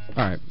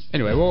 all right.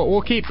 Anyway,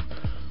 we'll keep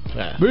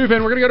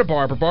moving. We're going to go to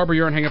Barbara. Barbara,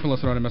 you're on Hang Up and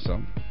Listen on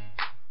MSL.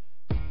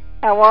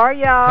 How are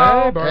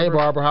y'all? Hey, Barbara. Hey,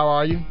 Barbara. How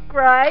are you?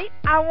 Great.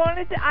 I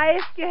wanted to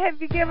ask you,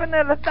 have you given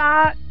it a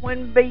thought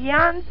when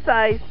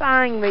Beyonce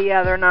sang the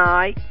other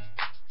night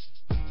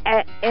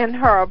in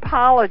her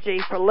apology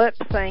for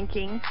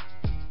lip-syncing?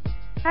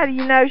 How do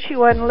you know she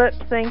wasn't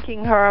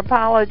lip-syncing her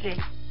apology?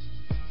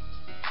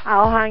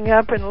 I'll hang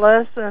up and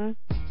listen.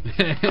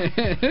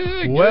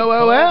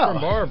 Well.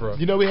 From Barbara.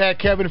 You know, we had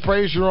Kevin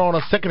Frazier on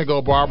a second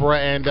ago, Barbara,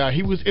 and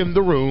he was in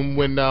the room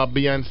when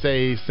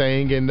Beyonce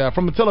sang. And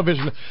from the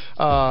television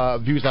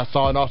views I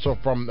saw, and also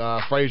from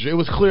Frazier, it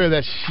was clear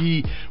that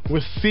she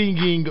was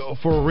singing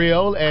for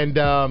real, and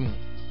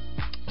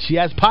she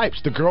has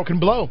pipes. The girl can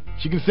blow.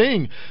 She can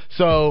sing.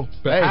 So,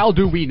 but how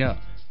do we know?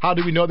 How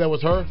do we know that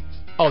was her?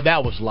 Oh,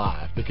 that was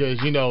live because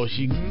We're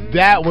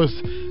there was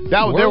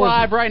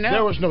live right now.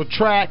 There was no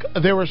track,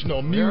 there was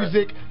no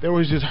music, there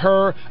was just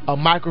her, a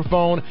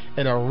microphone,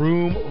 and a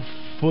room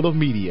full of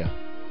media.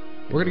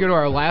 We're going to go to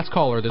our last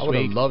caller this I would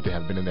week. have loved to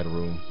have been in that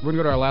room. We're going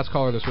to go to our last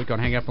caller this week on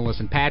Hang Up and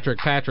Listen.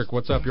 Patrick,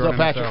 what's up? You're What's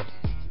on up, MSL.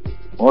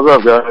 Patrick? What's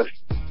up,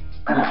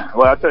 guys?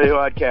 Well, I'll tell you who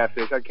I'd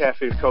catfish. I'd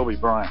catfish Kobe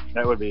Bryant.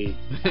 That would be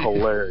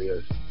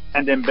hilarious.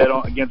 And then bet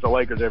against the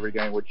Lakers every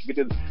game, which you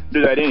could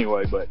do that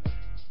anyway. But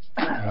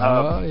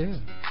yeah.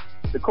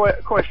 The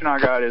question I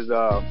got is,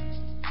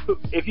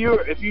 if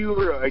you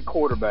were a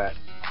quarterback,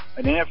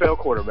 an NFL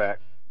quarterback,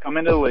 come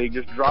into the league,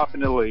 just drop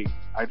into the league,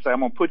 I'd say I'm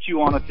going to put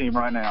you on a team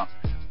right now.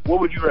 What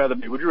would you rather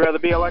be? Would you rather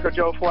be like a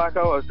Joe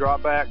Flacco, a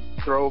drop back,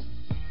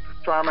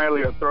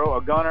 primarily a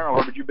gunner,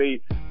 or would you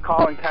be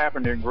Colin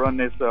Kaepernick and run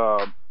this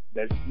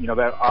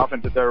that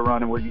offense that they're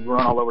running where you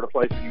run all over the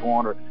place if you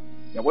want, or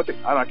I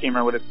can't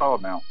remember what it's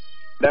called now.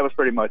 That was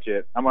pretty much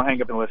it. I'm gonna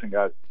hang up and listen,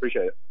 guys.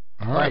 Appreciate it.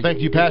 All right, thank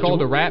you, Patrick.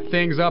 Called to wrap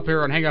things up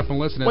here on Hang Up and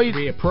Listen as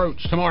we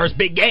approach tomorrow's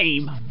big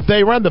game.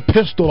 They run the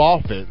pistol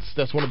offense.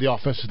 That's one of the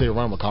offenses they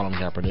run with Colin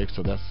Kaepernick.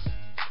 So that's.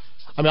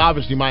 I mean,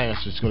 obviously, my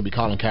answer is going to be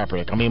Colin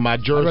Kaepernick. I mean, my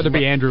jersey. I'd rather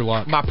be Andrew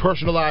Luck. My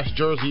personalized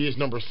jersey is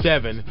number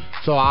 7,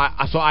 so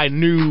I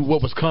knew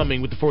what was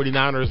coming with the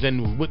 49ers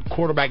and what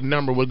quarterback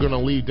number was going to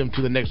lead them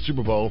to the next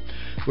Super Bowl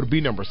would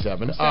be number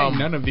 7.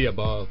 None of the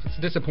above. It's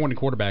disappointing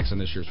quarterbacks in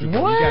this year's Super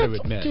Bowl. What? You got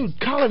to admit. Dude,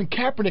 Colin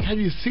Kaepernick, have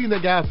you seen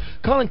that guy?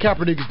 Colin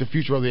Kaepernick is the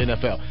future of the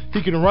NFL.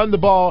 He can run the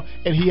ball,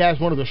 and he has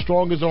one of the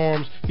strongest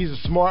arms. He's a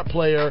smart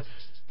player.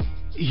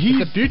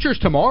 The future's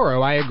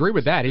tomorrow. I agree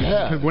with that. He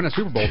could win a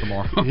Super Bowl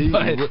tomorrow.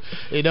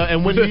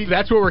 And when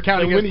that's what we're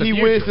counting. And when he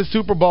wins the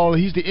Super Bowl,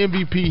 he's the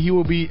MVP. He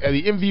will be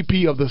the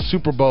MVP of the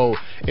Super Bowl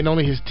in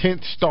only his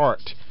 10th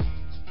start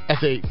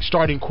as a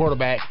starting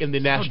quarterback in the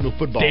National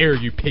Football. Dare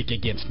you pick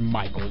against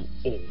Michael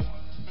Orr?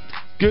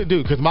 Good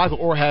dude, because Michael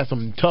Orr has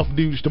some tough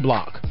dudes to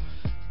block.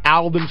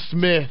 Alden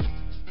Smith,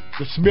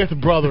 the Smith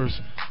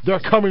brothers, they're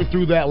coming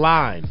through that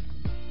line.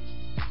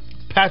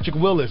 Patrick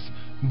Willis,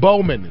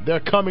 Bowman, they're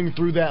coming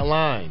through that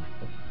line.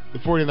 The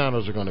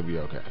 49ers are going to be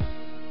okay.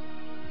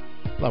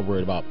 I'm not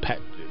worried about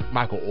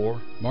Michael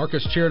Orr.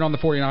 Marcus cheering on the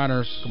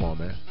 49ers. Come on,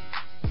 man.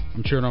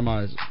 I'm cheering on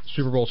my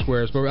Super Bowl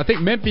squares. But I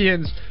think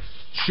Memphians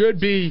should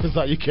be... It's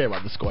not you care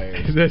about the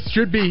squares.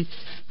 should be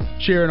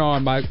cheering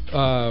on my...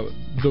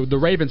 The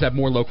Ravens have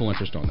more local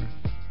interest on there.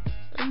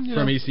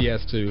 From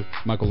ECS to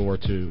Michael Orr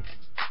to...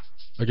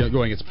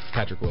 going against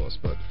Patrick Willis,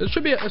 but it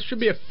should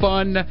be a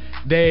fun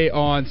day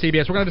on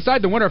CBS. We're going to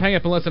decide the winner of Hang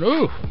Up and Listen.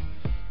 Ooh,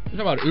 we're talking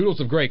about oodles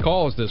of great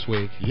calls this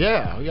week.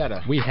 Yeah,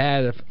 we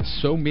had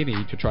so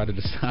many to try to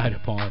decide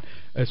upon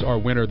as our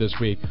winner this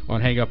week on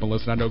Hang Up and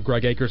Listen. I know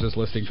Greg Akers is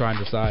listening, trying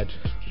to decide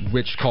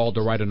which call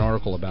to write an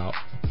article about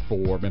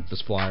for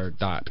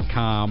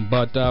MemphisFlyer.com.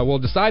 But we'll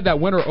decide that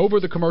winner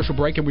over the commercial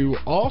break, and we will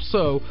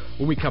also,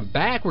 when we come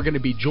back, we're going to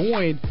be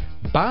joined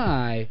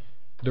by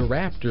the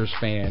Raptors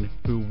fan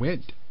who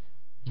went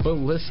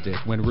ballistic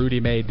when Rudy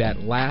made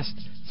that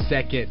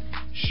last-second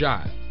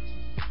shot.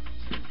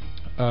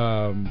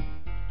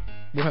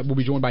 We'll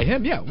be joined by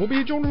him. Yeah, we'll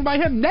be joined by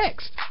him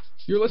next.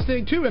 You're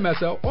listening to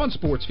MSL on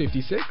Sports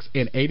 56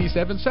 and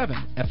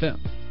 87.7 FM.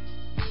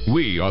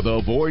 We are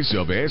the voice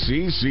of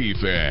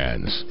SEC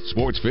fans.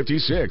 Sports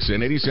 56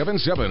 and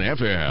 87.7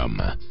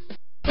 FM.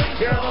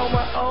 Girl on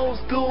my old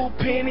school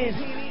pennies.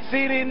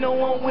 City, no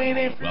one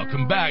winning.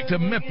 Welcome back to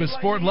Memphis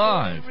Sport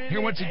Live.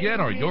 Here once again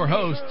are your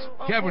hosts,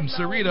 Kevin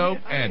Cerrito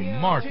and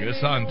Marcus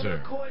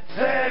Hunter.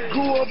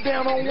 Grew up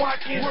down on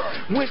Watkins.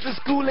 Went to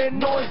school at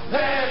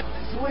Northside.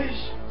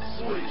 Swish,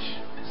 swish,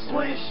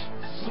 swish,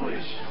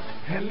 swish.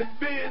 And the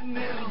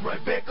business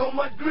right back on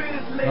my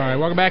grizzly. All right,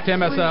 welcome back to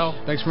MSL.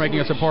 Thanks for making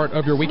us a part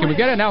of your weekend. We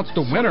got to announce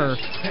the winner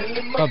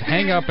of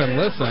Hang Up and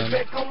Listen.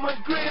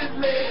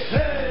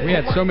 We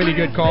had so many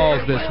good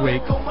calls this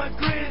week,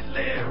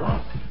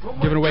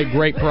 giving away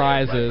great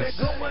prizes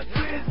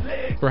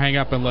for Hang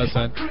Up and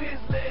Listen.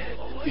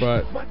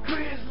 But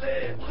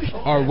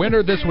our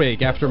winner this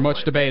week, after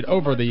much debate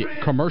over the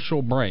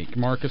commercial break,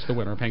 Marcus, the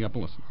winner of Hang Up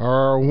and Listen.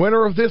 Our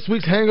winner of this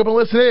week's Hang Up and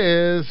Listen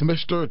is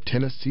Mr.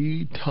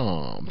 Tennessee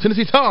Tom.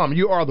 Tennessee Tom,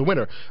 you are the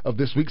winner of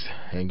this week's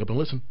Hang Up and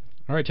Listen.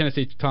 All right,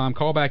 Tennessee Tom,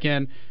 call back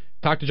in.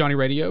 Talk to Johnny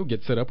Radio.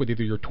 Get set up with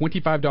either your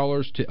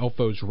 $25 to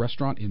Elfo's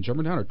Restaurant in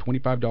Germantown or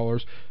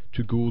 $25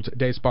 to Gould's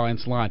Day Spa and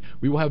Salon.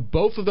 We will have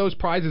both of those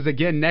prizes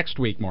again next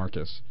week,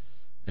 Marcus,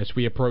 as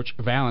we approach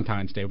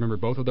Valentine's Day. Remember,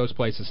 both of those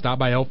places. Stop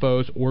by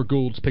Elfo's or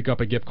Gould's. Pick up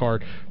a gift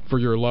card for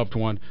your loved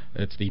one.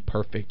 It's the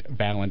perfect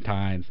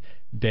Valentine's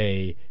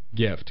Day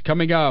gift.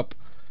 Coming up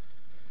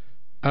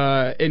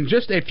in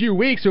just a few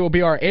weeks, it will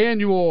be our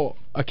annual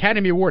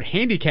Academy Award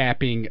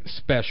handicapping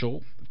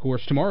special. Of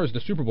course, tomorrow is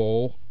the Super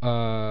Bowl,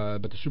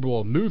 but the Super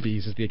Bowl of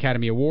movies is the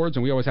Academy Awards,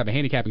 and we always have a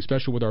handicapping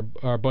special with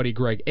our buddy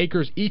Greg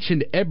Akers each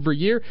and every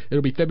year.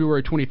 It'll be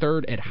February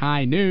 23rd at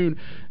high noon,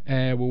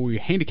 where we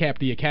handicap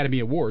the Academy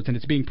Awards, and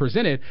it's being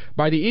presented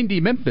by the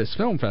Indie Memphis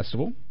Film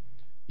Festival,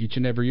 each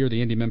and every year,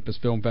 the Indie Memphis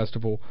Film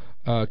Festival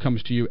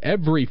comes to you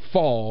every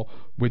fall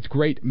with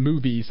great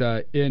movies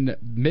in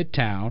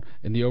Midtown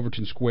in the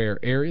Overton Square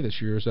area.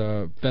 This year's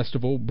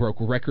festival broke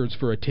records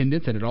for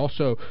attendance, and it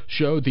also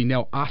showed the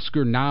now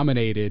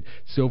Oscar-nominated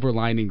Silver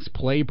Linings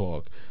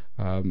Playbook.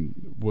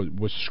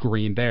 Was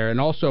screened there.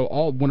 And also,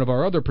 one of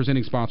our other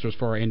presenting sponsors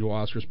for our annual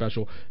Oscar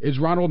special is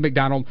Ronald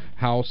McDonald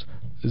House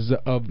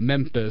of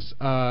Memphis.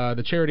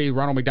 The charity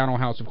Ronald McDonald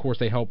House, of course,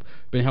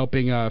 been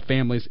helping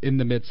families in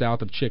the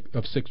Mid-South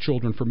of sick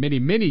children for many,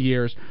 many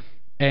years.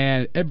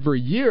 And every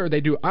year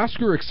they do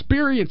Oscar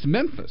Experience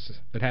Memphis.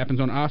 That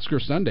happens on Oscar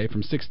Sunday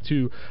from 6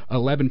 to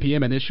 11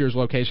 p.m. And this year's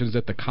location is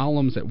at the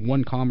Columns at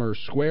 1 Commerce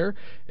Square.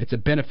 It's a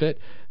benefit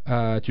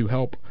to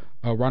help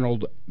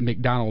Ronald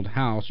McDonald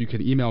House. You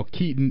can email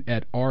Keaton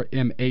at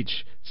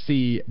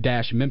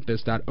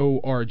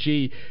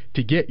rmhc-memphis.org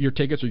to get your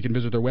tickets, or you can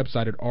visit their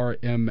website at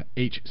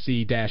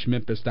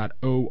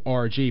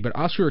rmhc-memphis.org. But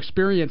Oscar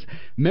Experience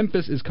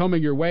Memphis is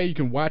coming your way. You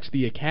can watch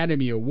the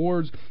Academy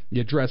Awards.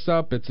 You dress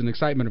up. It's an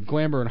excitement of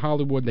glamour in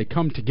Hollywood. They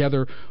come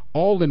together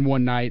all in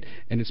one night,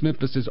 and it's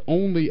Memphis's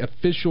only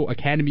official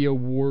Academy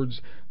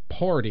Awards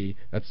party.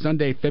 That's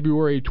Sunday,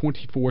 February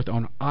 24th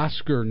on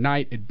Oscar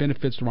night. It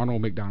benefits the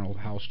Ronald McDonald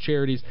House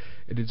Charities.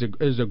 It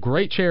is a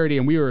great charity,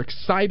 and we are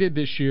excited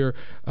this year,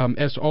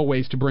 as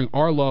always, to bring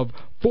our love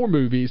for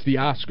movies, the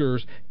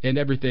Oscars, and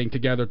everything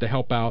together to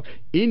help out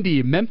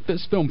Indie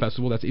Memphis Film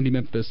Festival. That's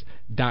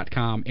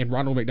IndieMemphis.com, and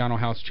Ronald McDonald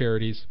House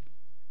Charities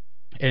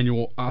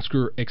annual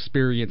Oscar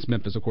Experience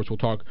Memphis. Of course, we'll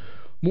talk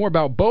more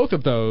about both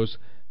of those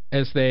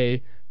as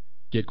they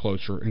get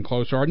closer and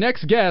closer. Our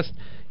next guest,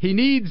 he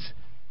needs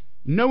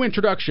no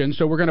introduction,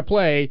 so we're going to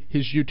play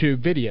his YouTube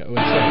video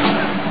instead.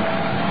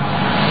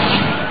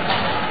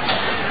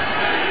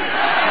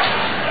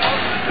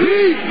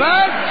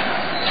 Defense!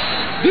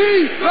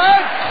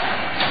 Defense!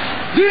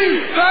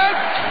 Defense!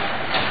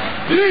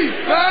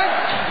 Defense!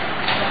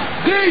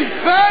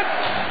 Defense!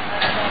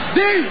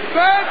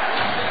 Defense!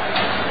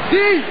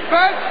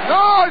 Defense!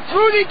 No, it's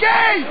Rudy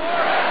Gay!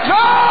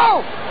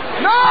 No!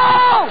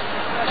 No!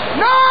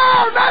 No!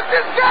 Not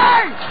this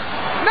guy!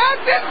 Not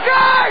this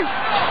guy!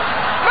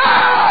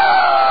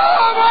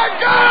 Oh my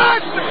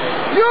God!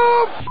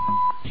 You!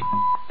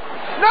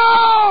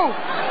 No!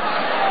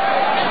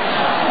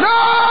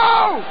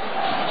 No!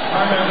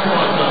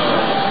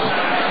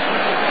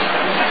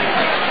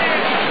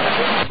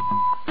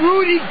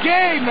 Rudy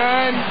Gay,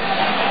 man.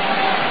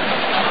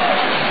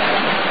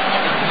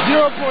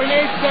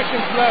 0.8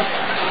 seconds left.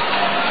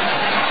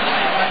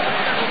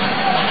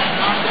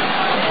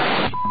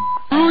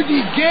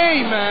 Rudy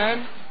Gay,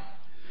 man.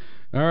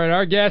 All right,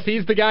 our guest,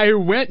 he's the guy who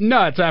went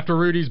nuts after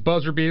Rudy's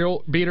buzzer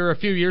beater a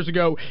few years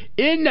ago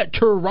in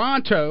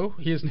Toronto.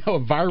 He is now a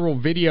viral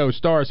video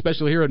star,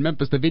 especially here in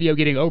Memphis, the video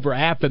getting over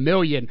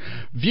 500,000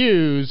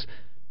 views.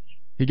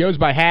 He goes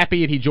by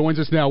Happy, and he joins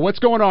us now. What's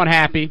going on,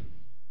 Happy?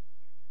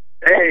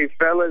 Hey,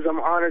 fellas, I'm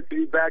honored to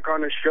be back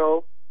on the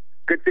show.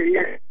 Good to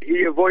hear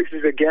your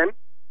voices again.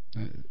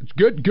 It's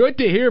good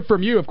to hear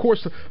from you. Of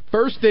course,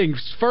 first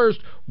things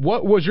first,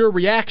 what was your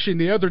reaction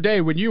the other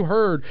day when you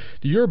heard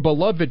your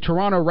beloved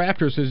Toronto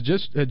Raptors had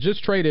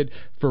just traded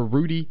for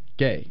Rudy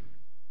Gay?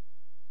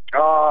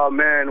 Oh,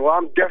 man. Well,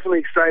 I'm definitely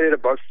excited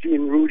about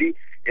seeing Rudy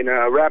in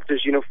a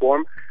Raptors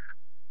uniform.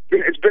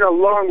 It's been a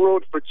long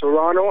road for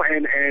Toronto,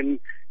 and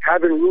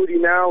having Rudy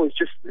now is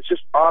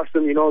just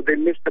awesome. You know, they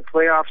missed the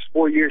playoffs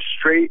 4 years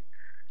straight,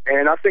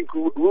 and I think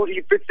Rudy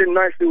fits in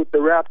nicely with the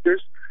Raptors.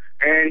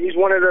 And he's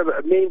one of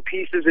the main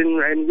pieces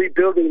in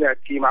rebuilding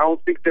that team. I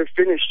don't think they're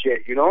finished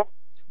yet, you know?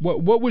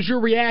 What was your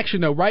reaction,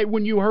 though, right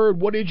when you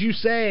heard? What did you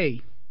say?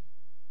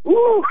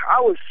 Ooh,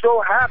 I was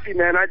so happy,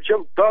 man. I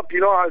jumped up, you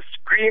know, I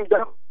screamed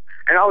up,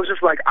 and I was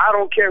just like, I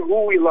don't care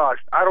who we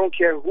lost. I don't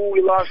care who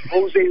we lost,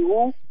 Jose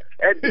who,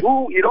 Ed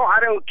who, you know, I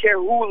don't care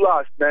who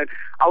lost, man.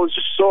 I was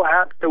just so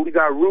happy that we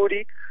got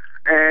Rudy.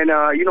 And,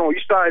 you know, you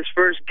saw his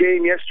first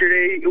game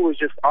yesterday. It was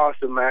just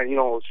awesome, man. You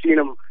know, seeing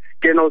him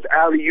getting those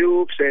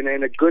alley-oops and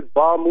a good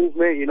ball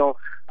movement, you know,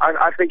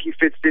 I think he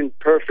fits in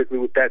perfectly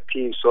with that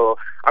team. So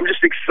I'm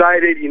just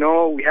excited, you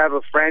know, we have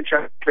a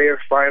franchise player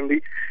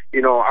finally.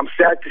 You know, I'm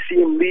sad to see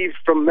him leave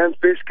from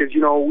Memphis because, you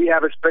know, we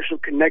have a special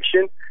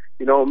connection,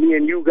 you know, me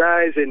and you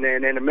guys and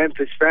the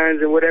Memphis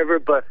fans and whatever.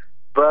 But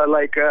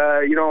like,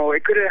 you know,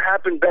 it could have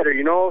happened better,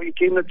 you know. He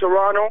came to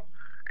Toronto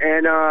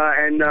and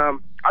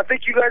I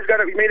think you guys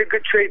made a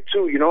good trade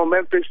too, you know.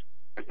 Memphis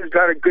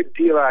got a good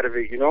deal out of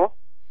it, you know.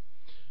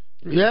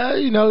 Yeah,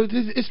 you know,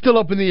 it's still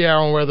up in the air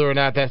on whether or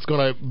not that's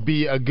going to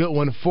be a good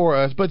one for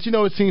us. But, you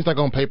know, it seems like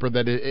on paper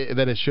that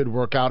it should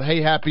work out.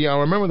 Hey, Happy, I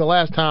remember the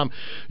last time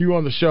you were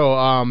on the show,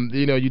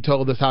 you know, you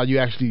told us how you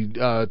actually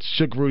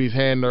shook Rudy's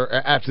hand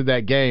after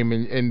that game.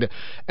 And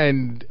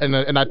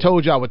I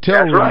told you I would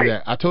tell Rudy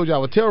that. I told you I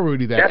would tell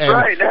Rudy that. That's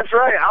right. That's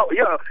right.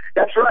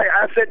 That's right.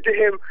 I said to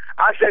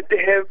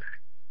him,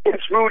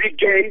 it's Rudy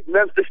Gay,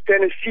 Memphis,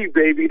 Tennessee,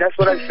 baby. That's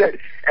what I said.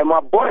 And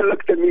my boy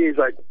looked at me, he's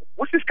like,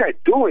 what's this guy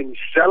doing? You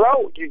sell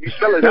out? You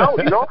sell it out,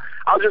 you know?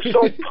 I was just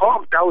so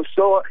pumped. I was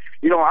so,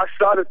 you know, I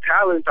saw the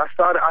talent. I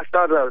saw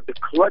the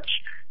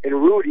clutch in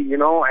Rudy, you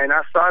know, and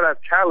I saw that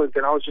talent,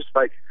 and I was just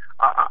like,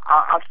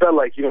 I felt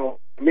like, you know,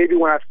 maybe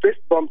when I fist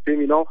bumped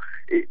him, you know,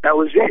 that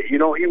was it. You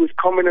know, he was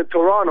coming to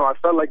Toronto. I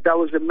felt like that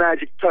was a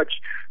magic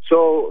touch.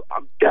 So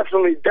I'm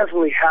definitely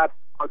happy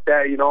about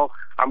that. You know,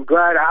 I'm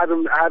glad I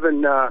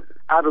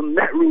haven't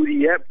met Rudy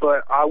yet,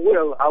 but I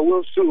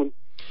will soon.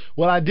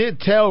 Well, I did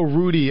tell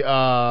Rudy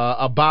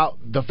about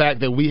the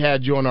fact that we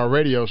had you on our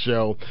radio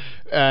show,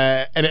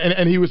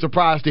 and he was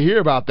surprised to hear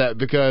about that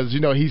because, you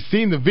know, he's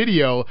seen the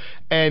video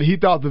and he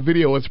thought the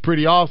video was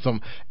pretty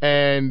awesome.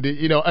 And,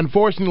 you know,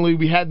 unfortunately,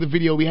 we had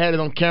it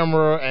on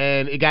camera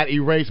and it got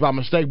erased by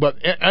mistake. But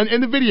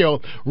in the video,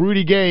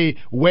 Rudy Gay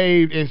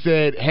waved and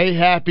said, "Hey,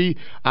 Happy,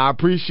 I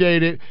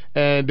appreciate it,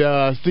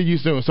 and see you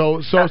soon."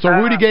 So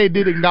Rudy Gay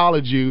did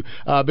acknowledge you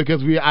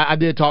because I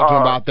did talk to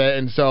him about that,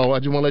 and so I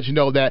just want to let you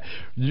know that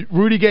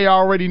Rudy Gay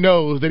already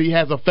knows that he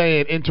has a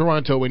fan in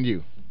Toronto in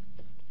you.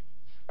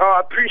 Oh, I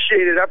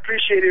appreciate it. I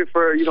appreciate it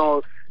for, you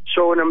know,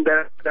 showing him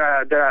that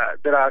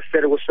I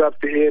said it was up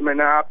to him,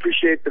 and I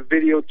appreciate the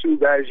video too,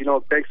 guys. You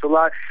know, thanks a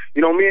lot.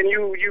 You know, me and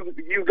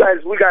you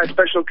guys, we got a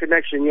special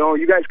connection. You know,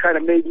 you guys kind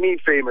of made me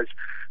famous.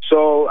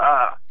 So,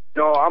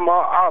 you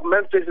know,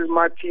 Memphis is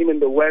my team in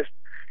the West.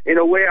 In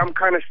a way, I'm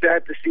kind of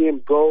sad to see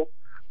him go.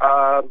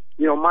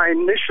 You know, my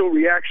initial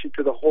reaction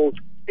to the whole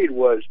trade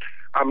was,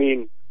 I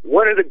mean,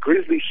 what are the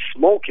Grizzlies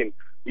smoking?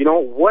 You know,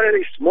 what are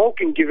they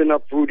smoking giving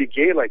up Rudy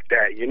Gay like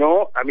that? You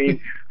know, I mean,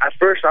 at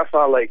first I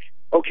thought like,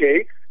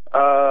 okay,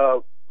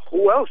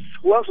 who else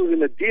was in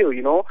the deal?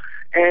 You know,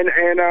 and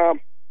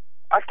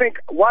I think,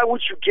 why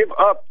would you give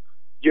up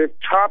your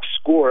top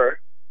scorer?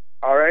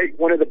 All right,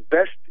 one of the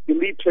best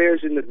elite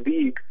players in the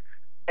league,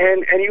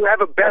 and you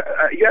have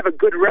a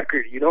good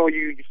record. You know,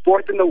 you're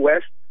fourth in the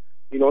West.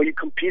 You know, you're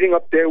competing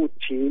up there with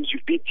teams. You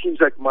beat teams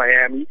like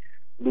Miami,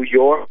 New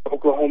York,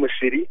 Oklahoma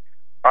City.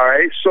 All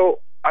right, so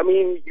I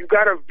mean, you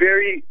got a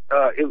very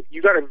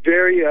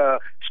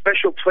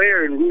special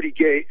player in Rudy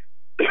Gay.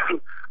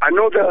 I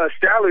know the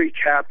salary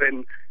cap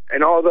and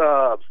all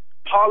the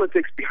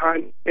politics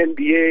behind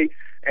NBA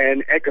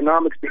and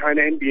economics behind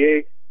the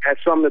NBA had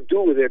something to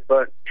do with it,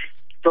 but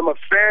from a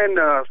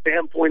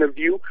fan point of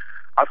view,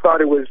 I thought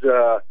it was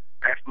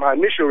my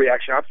initial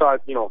reaction. I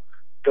thought, you know,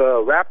 the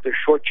Raptors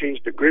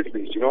shortchanged the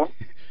Grizzlies. You know,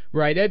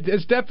 right?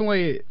 It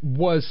definitely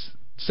was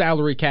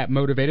salary cap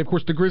motivated. Of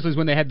course, the Grizzlies,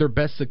 when they had their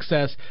best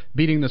success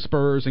beating the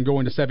Spurs and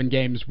going to 7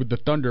 games with the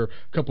Thunder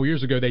a couple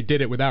years ago, they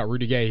did it without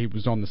Rudy Gay. He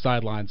was on the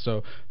sideline.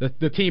 So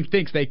the team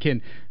thinks they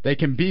can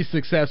be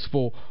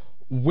successful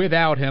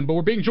without him. But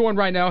we're being joined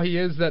right now. He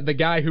is the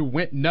guy who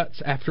went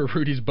nuts after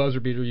Rudy's buzzer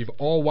beater. You've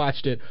all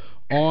watched it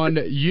on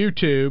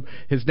YouTube.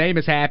 His name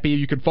is Happy.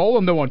 You can follow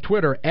him, though, on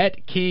Twitter,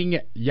 at King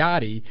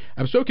Yachty.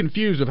 I'm so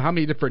confused of how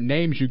many different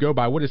names you go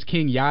by. What does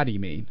King Yachty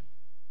mean?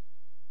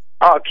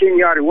 King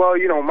Yachty. Well,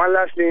 you know, my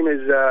last name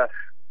is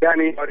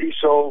Danny Yachty,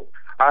 so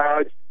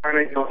I kind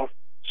of, you know,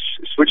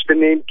 switched the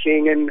name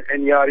King and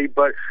Yachty.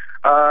 But,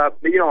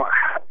 you know,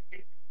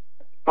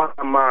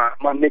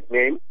 my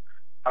nickname.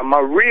 My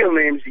real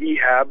name's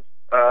Ehab.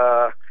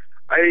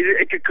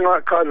 It could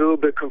cause a little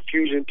bit of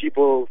confusion.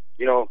 People,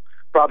 you know,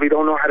 probably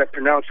don't know how to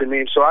pronounce the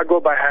name, so I go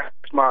by Happy.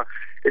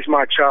 It's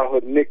my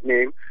childhood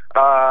nickname.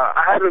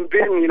 I haven't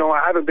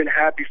been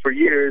happy for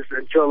years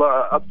until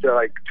up to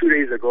like 2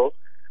 days ago.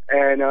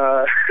 And,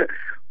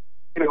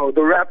 you know, the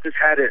Raptors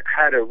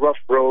had a rough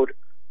road.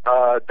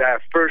 That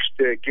first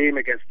game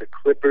against the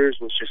Clippers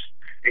was just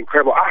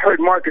incredible. I heard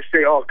Marcus say,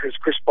 oh, because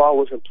Chris Paul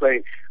wasn't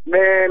playing.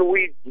 Man,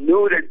 we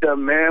neutered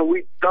them, man.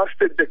 We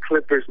dusted the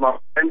Clippers, man.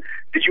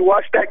 Did you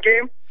watch that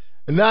game?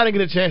 No, I didn't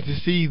get a chance to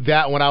see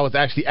that when I was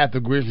actually at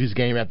the Grizzlies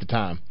game at the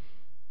time.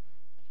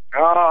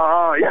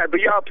 Yeah, but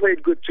y'all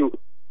played good, too.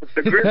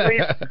 The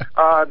Grizzlies,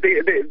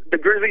 the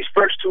Grizzlies'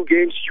 first 2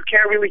 games, you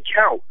can't really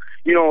count.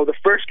 You know, the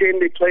first game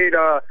they played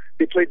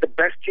the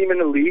best team in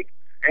the league,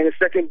 and the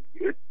second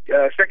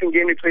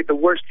game they played the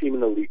worst team in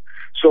the league.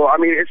 So I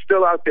mean, it's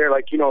still out there.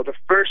 Like, you know, the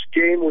first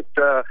game with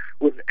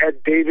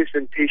Ed Davis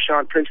and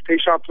Tayshaun Prince.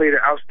 Tayshaun played an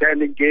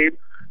outstanding game,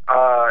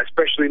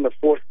 especially in the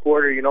fourth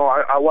quarter. You know,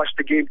 I watched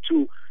the game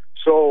too.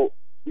 So,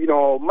 you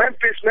know,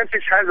 Memphis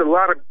has a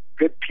lot of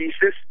good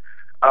pieces.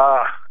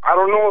 I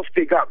don't know if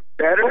they got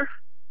better,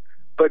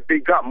 but they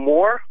got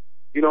more.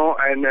 You know,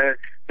 and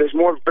there's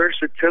more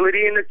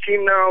versatility in the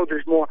team now.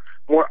 There's more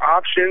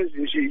options.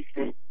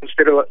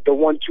 Instead of the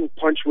 1-2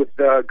 punch with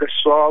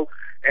Gasol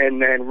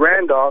and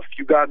Randolph,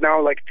 you got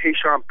now like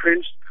Tayshaun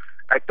Prince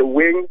at the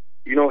wing,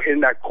 you know,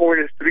 hitting that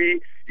corner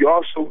 3. You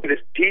also with his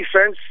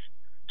defense.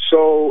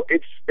 So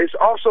it's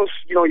also,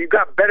 you know, you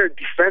got better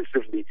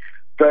defensively,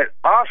 but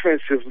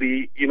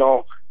offensively, you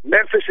know,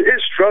 Memphis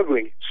is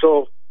struggling.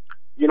 So,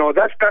 you know,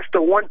 that's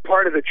the one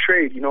part of the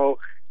trade. You know,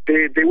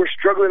 they were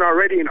struggling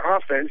already in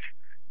offense,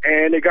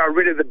 and they got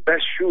rid of the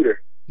best shooter.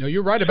 No,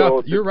 you're right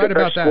about that. You're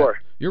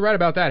right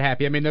about that,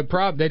 Happy. I mean,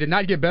 they did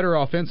not get better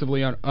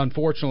offensively,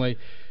 unfortunately.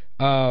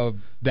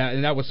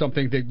 That was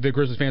something that the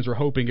Grizzlies fans were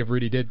hoping if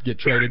Rudy did get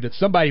traded, that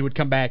somebody would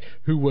come back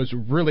who was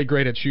really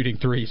great at shooting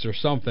threes or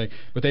something.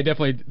 But they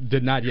definitely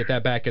did not get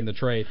that back in the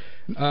trade.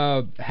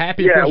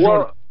 Happy. Yeah,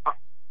 well,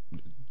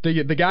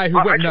 The guy who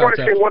I went just nuts. want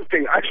to say one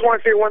thing. I just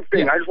want to say one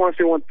thing. Yeah. I just want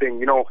to say one thing.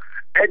 You know,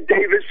 Ed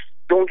Davis,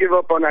 don't give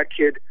up on that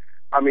kid.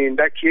 I mean,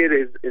 that kid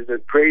is a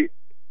great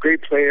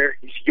player.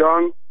 He's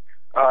young.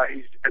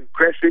 He's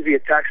aggressive. He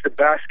attacks the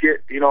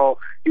basket. You know,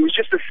 he was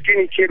just a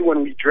skinny kid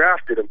when we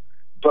drafted him.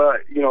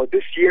 But, you know,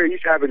 this year he's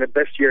having the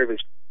best year of his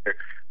career.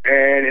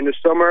 And in the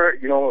summer,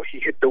 you know, he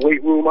hit the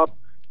weight room up.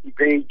 He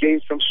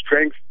gained some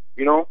strength,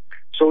 you know.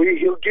 So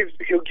he'll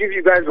give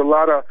you guys a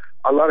lot of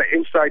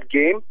inside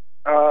game.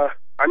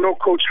 I know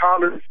Coach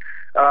Hollins,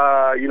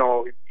 you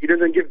know, he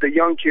doesn't give the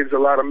young kids a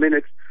lot of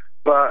minutes,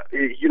 but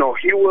you know,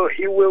 he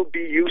will be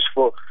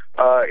useful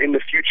in the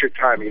future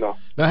time, you know.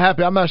 Now,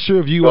 Happy, I'm not sure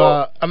if you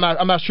I'm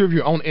not sure if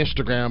you're on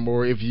Instagram,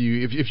 or if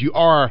you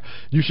are,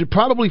 you should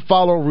probably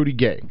follow Rudy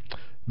Gay,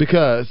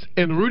 because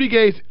in Rudy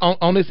Gay's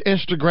on his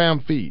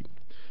Instagram feed,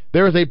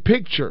 there is a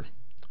picture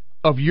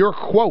of your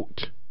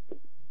quote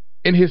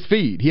in his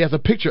feed. He has a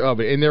picture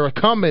of it, and there are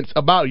comments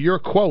about your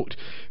quote.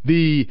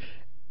 The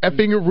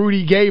effing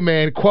Rudy Gay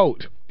man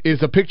quote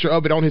is a picture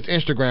of it on his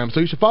Instagram. So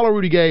you should follow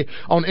Rudy Gay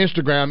on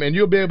Instagram, and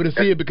you'll be able to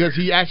see it, because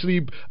he actually,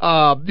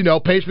 you know,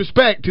 pays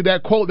respect to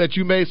that quote that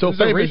you made so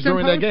famous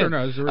during that game.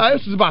 No, this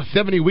was about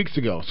 70 weeks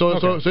ago. So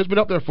it's been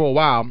up there for a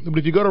while. But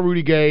if you go to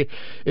Rudy Gay,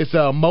 it's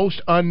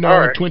most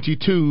unknown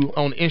 22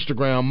 on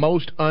Instagram,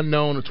 most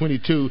unknown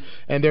 22,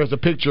 and there's a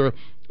picture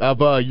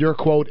of your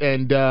quote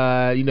and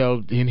you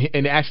know,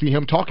 and actually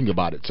him talking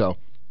about it. So.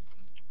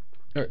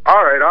 All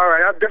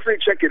right. I'll definitely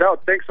check it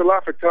out. Thanks a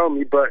lot for telling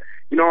me. But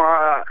you know,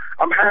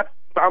 I'm happy.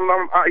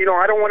 You know,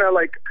 I don't want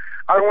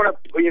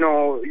to,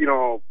 you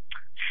know,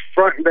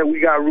 front that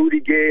we got Rudy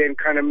Gay and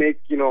kind of make,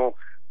 you know,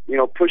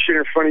 push it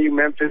in front of you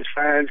Memphis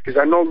fans, because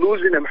I know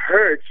losing him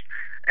hurts,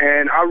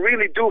 and I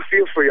really do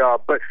feel for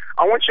y'all. But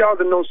I want y'all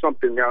to know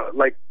something now.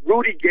 Like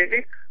Rudy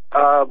Gay,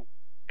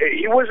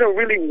 he wasn't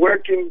really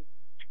working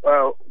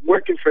for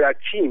that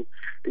team.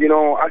 You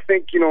know, I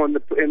think, you know, in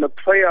the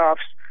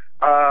playoffs,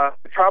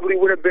 probably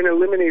would have been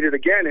eliminated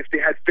again if they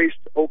had faced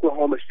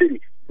Oklahoma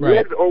City,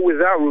 with or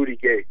without Rudy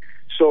Gay.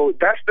 So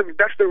that's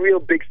the real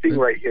big thing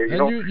right here. You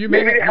know,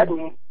 maybe they had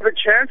more of a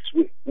chance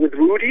with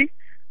Rudy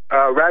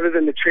rather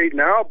than the trade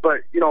now.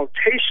 But you know,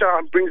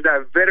 Tayshaun brings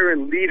that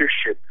veteran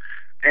leadership,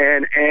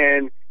 and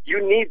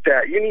you need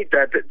that. You need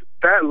that.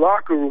 That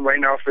locker room right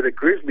now for the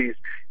Grizzlies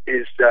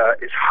is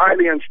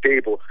highly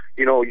unstable.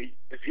 You know,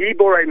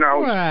 Zebo right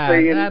now is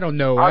playing. I don't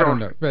know. I don't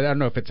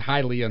know if it's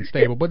highly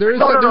unstable, but there is.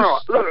 No.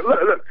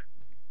 Look.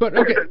 But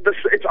okay,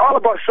 it's all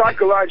about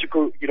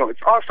psychological. You know,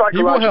 it's all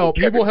psychological.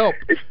 He will help.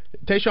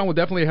 Tayshaun will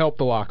definitely help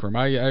the locker room.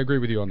 I agree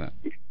with you on that.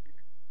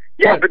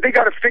 Yeah, but they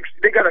gotta fix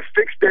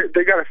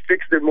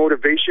their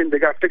motivation. They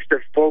gotta fix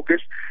their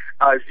focus.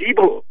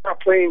 Zebo not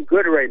playing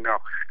good right now,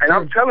 and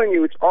I'm telling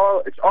you, it's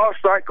all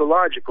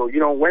psychological.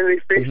 You know, when they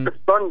face the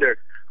Thunder,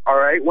 all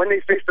right, when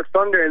they faced the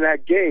Thunder in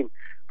that game,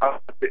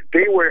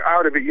 they were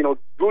out of it. You know,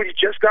 Rudy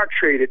just got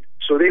traded,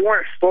 so they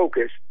weren't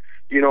focused.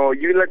 You know,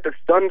 you let the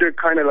Thunder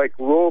kind of like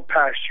roll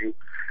past you,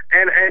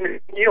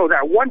 and you know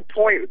that one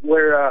point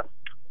where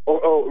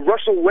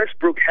Russell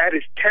Westbrook had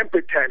his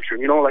temper tantrum.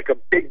 You know, like a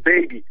big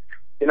baby.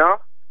 You know,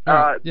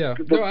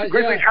 the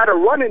Grizzlies had a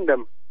run in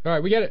them. All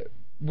right, we get it.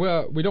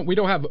 Well, we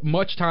don't have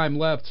much time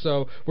left,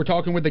 so we're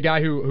talking with the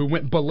guy who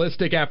went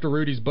ballistic after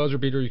Rudy's buzzer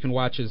beater. You can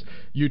watch his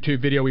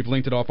YouTube video. We've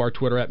linked it off our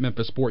Twitter at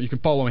Memphis Sport. You can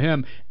follow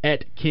him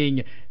at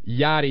King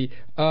Yachty.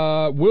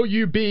 Will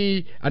you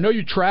be? I know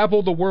you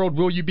travel the world.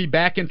 Will you be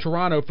back in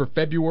Toronto for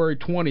February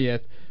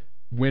 20th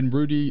when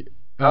Rudy?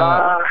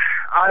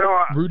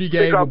 Rudy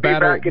Gay will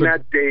battle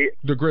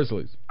the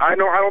Grizzlies. I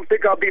don't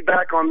think I'll be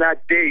back on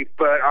that date,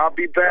 but I'll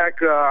be back.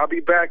 I'll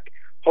be back.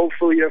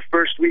 Hopefully the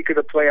first week of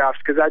the playoffs,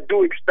 because I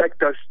do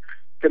expect us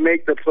to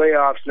make the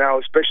playoffs now,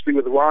 especially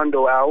with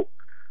Rondo out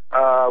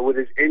with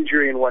his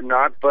injury and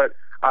whatnot. But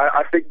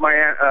I think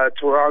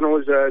Toronto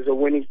is a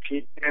winning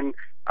team, and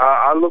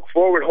I look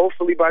forward,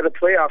 hopefully, by the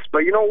playoffs. But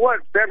you know what?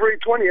 February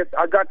 20th,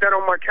 I got that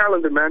on my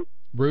calendar, man.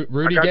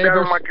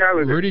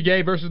 Rudy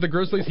Gay versus the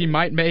Grizzlies. He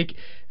might make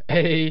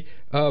a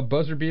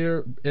buzzer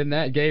beater in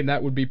that game.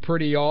 That would be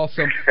pretty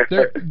awesome. We've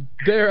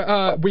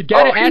got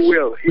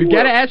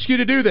to ask you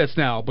to do this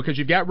now, because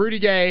you've got Rudy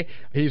Gay.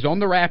 He's on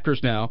the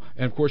Raptors now,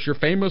 and of course your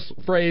famous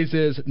phrase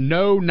is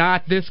 "No,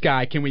 not this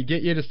guy." Can we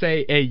get you to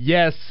say a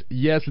yes,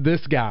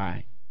 this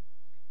guy?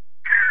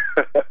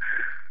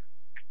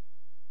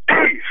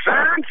 Hey,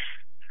 fans!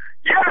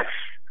 Yes,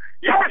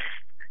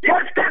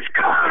 this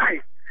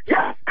guy!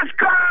 Yes, this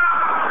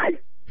guy!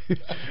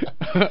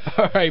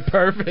 All right,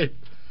 perfect.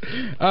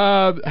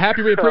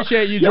 Happy, we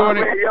appreciate you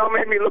joining. Y'all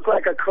made me look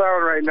like a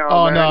clown right now.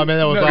 Oh, man. No, man,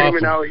 that was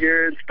awesome. Out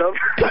here and stuff.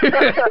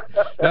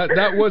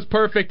 that was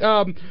perfect.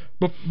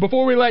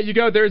 Before we let you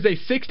go, there's a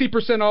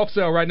 60% off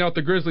sale right now at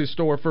the Grizzlies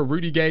store for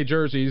Rudy Gay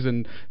jerseys,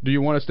 and do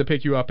you want us to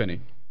pick you up any?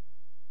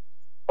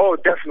 Oh,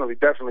 definitely.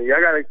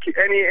 I got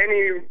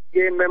any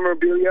game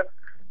memorabilia.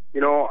 You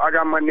know, I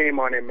got my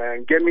name on it,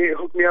 man.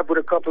 Hook me up with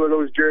a couple of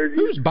those jerseys.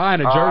 Who's buying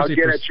a jersey? I'll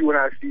get at you when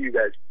I see you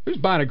guys. Who's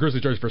buying a Grizzly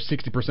jersey for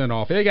 60%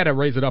 off? They got to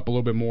raise it up a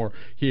little bit more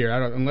here.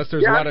 Unless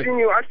there's a lot I've seen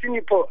you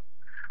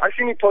I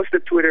seen he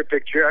posted a Twitter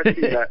picture. I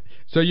see that.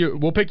 So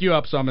we'll pick you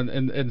up some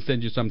and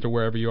send you some to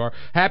wherever you are.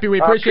 Happy, we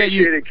appreciate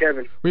you. It,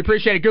 Kevin. We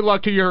appreciate it. Good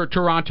luck to your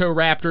Toronto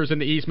Raptors in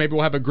the East. Maybe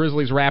we'll have a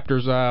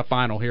Grizzlies-Raptors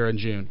final here in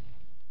June.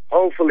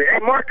 Hopefully. Hey,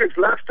 Marcus,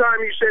 last time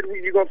you said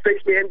you're going to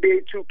face me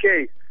NBA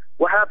 2K.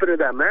 What happened to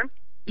that, man?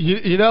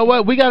 You know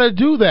what? We got to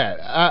do that.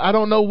 I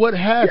don't know what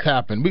has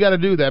happened. We got to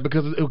do that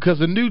because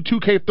the new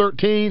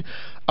 2K13,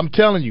 I'm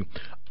telling you,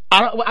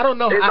 I don't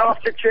know. It's off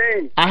the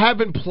chain. I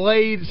haven't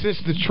played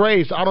since the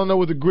trade, so I don't know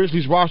what the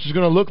Grizzlies roster is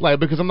going to look like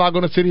because I'm not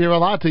going to sit here and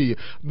lie to you.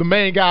 The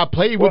main guy I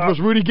played with was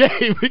Rudy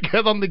Gay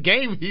because on the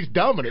game he's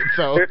dominant.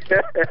 So,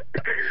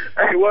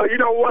 hey, well, you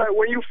know what?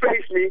 When you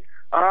face me,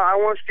 I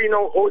won't see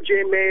no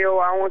OJ Mayo.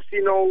 I won't see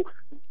no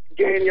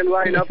Gay in your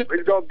lineup.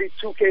 It's going to be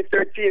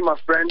 2K13, my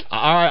friend.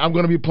 All right, I'm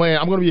going to be playing.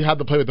 I'm going to have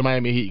to play with the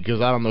Miami Heat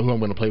because I don't know who I'm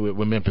going to play with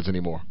Memphis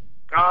anymore.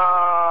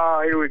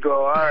 Here we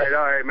go. All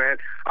right, man.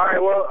 All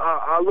right, well,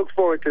 I'll look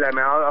forward to that,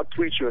 man. I'll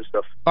tweet you and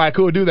stuff. All right,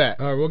 cool. Do that.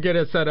 All right, we'll get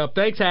it set up.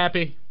 Thanks,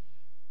 Happy.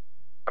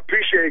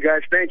 Appreciate it,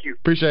 guys. Thank you.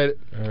 Appreciate it.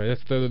 All right,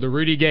 that's the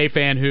Rudy Gay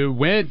fan who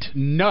went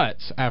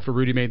nuts after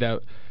Rudy made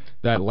that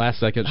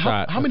last-second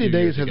shot. How many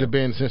days has it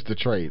been since the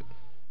trade?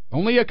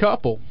 Only a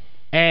couple.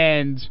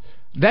 And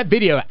that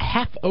video,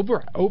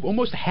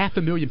 almost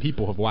 500,000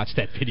 people have watched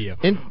that video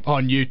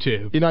on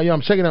YouTube. You know,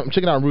 I'm checking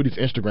out Rudy's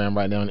Instagram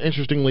right now, and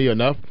interestingly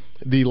enough,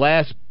 the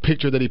last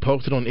picture that he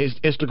posted on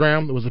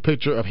Instagram was a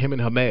picture of him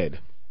and Hamed.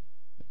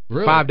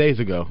 Really? 5 days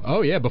ago.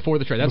 Oh yeah, before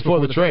the trade. That's before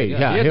the trade.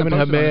 Yeah, him and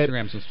Hamed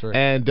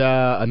and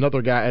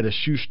another guy at a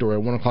shoe store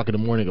at 1 o'clock in the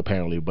morning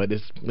apparently. But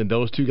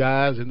those two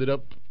guys ended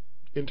up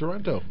in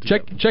Toronto.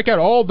 Check out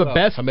all the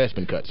best. Hamed's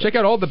been cut. Check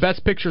out all the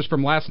best pictures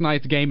from last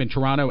night's game in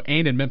Toronto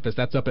and in Memphis.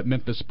 That's up at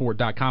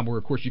memphisport.com, where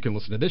of course you can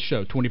listen to this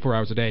show 24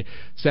 hours a day,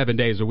 7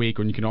 days a week,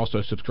 and you can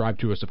also subscribe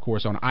to us, of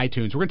course, on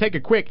iTunes. We're going to take a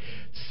quick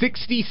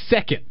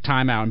 60-second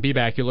timeout and be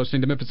back. You're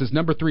listening to Memphis's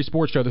 #3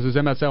 sports show. This is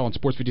MSL on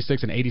Sports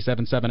 56 and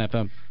 87.7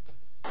 FM.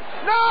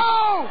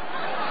 No!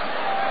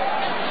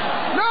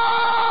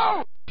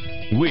 No!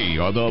 We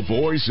are the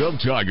voice of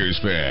Tigers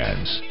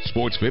fans.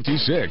 Sports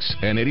 56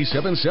 and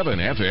 87.7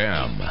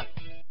 FM.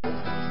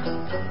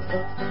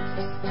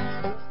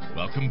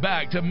 Welcome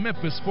back to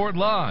Memphis Sport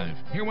Live.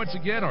 Here once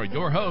again are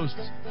your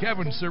hosts,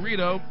 Kevin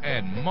Cerrito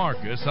and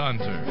Marcus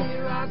Hunter.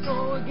 Here I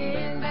go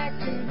again, back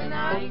to the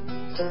night.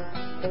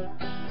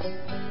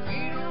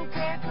 We don't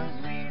care 'cause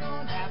we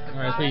don't have to All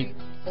right,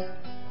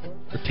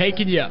 we're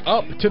taking you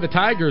up to the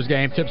Tigers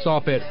game. Tips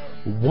off at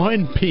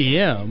 1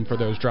 p.m. for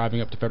those driving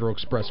up to Federal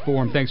Express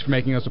Forum. Thanks for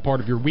making us a part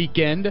of your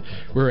weekend.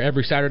 We're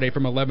every Saturday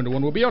from 11 to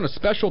 1. We'll be on a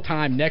special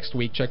time next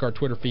week. Check our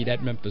Twitter feed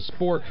at Memphis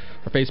Sport,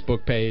 our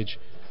Facebook page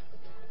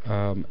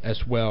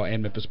as well,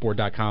 and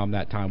memphisport.com.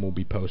 That time will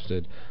be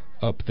posted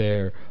up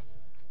there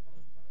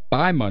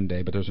by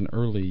Monday, but there's an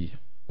early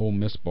Ole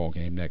Miss ball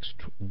game next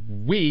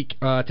week.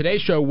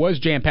 Today's show was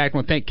jam-packed. I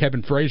want to thank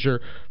Kevin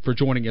Frazier for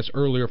joining us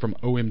earlier from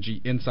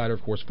OMG Insider,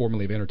 of course,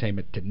 formerly of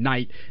Entertainment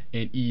Tonight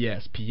and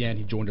ESPN.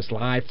 He joined us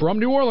live from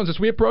New Orleans as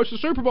we approach the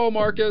Super Bowl,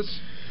 Marcus.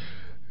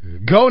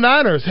 Go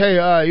Niners!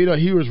 Hey,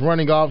 he was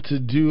running off to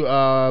do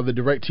the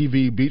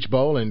DirecTV Beach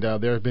Bowl, and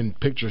there have been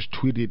pictures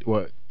tweeted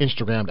or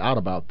Instagrammed out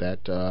about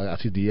that. I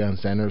see Deion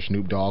Sanders,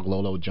 Snoop Dogg,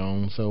 Lolo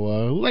Jones.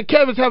 So,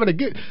 Kevin's having a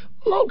good.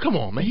 Come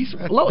on, man.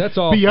 That's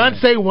all.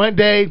 Beyonce man. One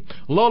day,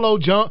 Lolo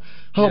Jones.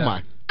 Oh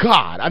my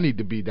God, I need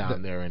to be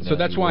down there. So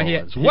that's why he.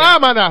 Why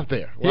am I not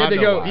there? He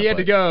had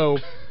to go.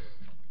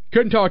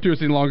 Couldn't talk to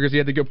us any longer because he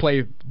had to go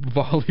play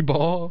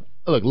volleyball.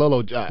 Look, Lolo.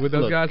 With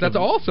those guys, that's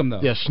awesome,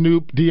 though. Yeah,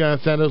 Snoop,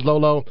 Deion Sanders,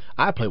 Lolo.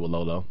 I play with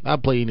Lolo. I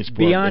play any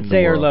sport.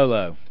 Beyonce or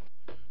Lolo?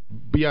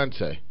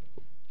 Beyonce.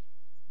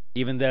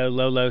 Even though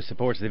Lolo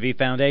supports the V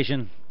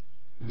Foundation?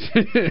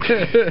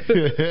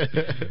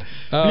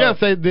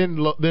 Beyonce, then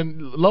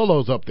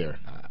Lolo's up there.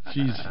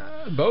 She's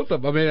both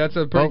of them. I mean, that's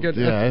a pretty good.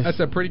 Yeah, that's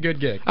a pretty good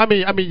gig. I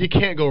mean, you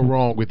can't go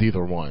wrong with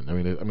either one. I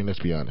mean, let's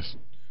be honest.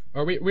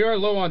 We are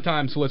low on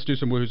time, so let's do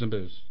some woohoo's and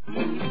boos.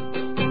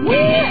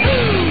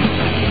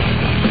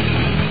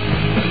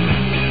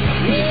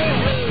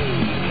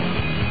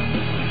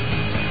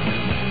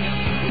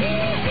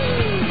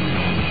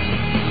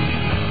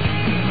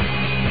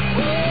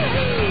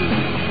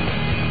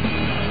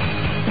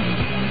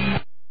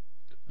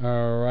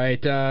 All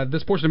right,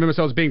 this portion of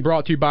MSL is being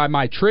brought to you by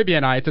my Trivia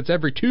Nights. It's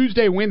every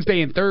Tuesday,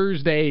 Wednesday, and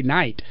Thursday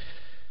night.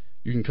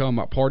 You can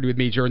come party with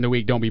me during the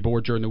week. Don't be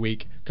bored during the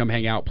week. Come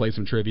hang out, play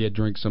some trivia,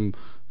 drink some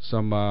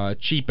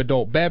cheap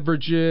adult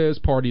beverages,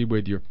 party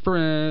with your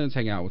friends,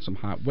 hang out with some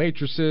hot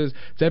waitresses.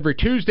 It's every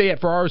Tuesday at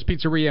Ferrara's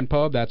Pizzeria and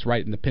Pub. That's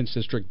right in the Pence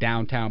District,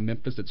 downtown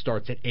Memphis. It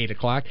starts at 8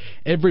 o'clock.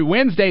 Every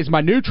Wednesday is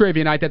my new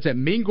Trivia Night. That's at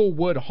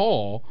Minglewood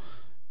Hall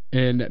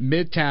in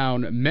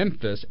Midtown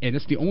Memphis, and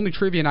it's the only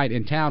trivia night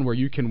in town where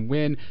you can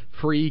win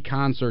free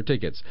concert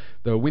tickets.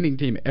 The winning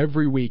team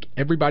every week,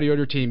 everybody on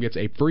your team gets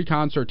a free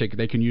concert ticket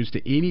they can use to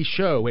any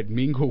show at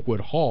Minglewood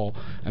Hall.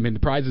 I mean, the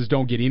prizes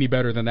don't get any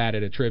better than that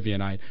at a trivia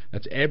night.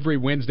 That's every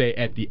Wednesday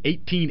at the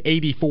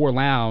 1884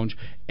 Lounge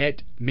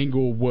at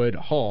Minglewood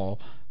Hall.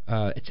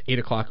 It's 8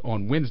 o'clock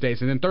on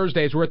Wednesdays. And then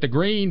Thursdays, we're at the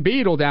Green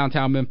Beetle,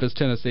 downtown Memphis,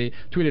 Tennessee.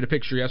 Tweeted a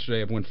picture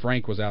yesterday of when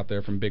Frank was out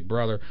there from Big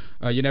Brother.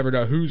 You never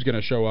know who's going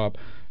to show up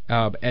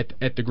at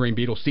the Green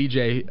Beetle.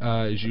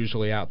 CJ is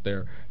usually out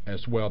there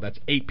as well. That's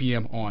 8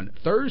 p.m. on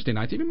Thursday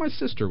nights. Even my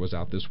sister was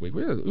out this week.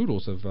 We had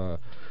oodles of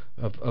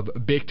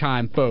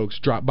big-time folks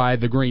drop by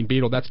the Green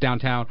Beetle. That's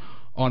downtown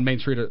on Main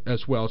Street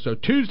as well. So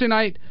Tuesday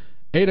night,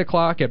 8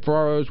 o'clock at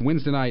Ferraro's,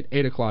 Wednesday night,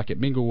 8 o'clock at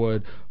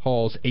Minglewood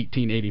Hall's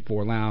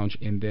 1884 Lounge,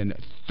 and then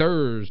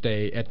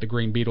Thursday at the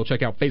Green Beetle.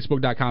 Check out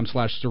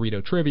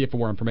Facebook.com/Cerrito Trivia for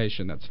more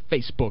information. That's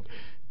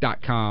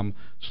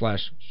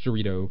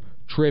Facebook.com/Cerrito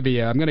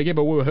Trivia. I'm going to give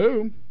a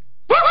woohoo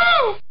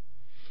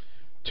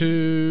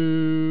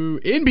to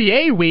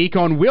NBA Week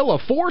on Wheel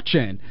of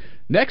Fortune.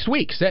 Next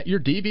week, set your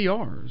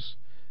DVRs,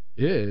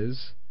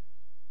 is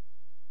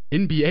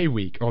NBA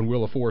Week on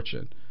Wheel of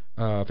Fortune.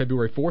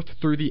 February 4th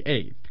through the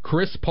 8th.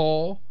 Chris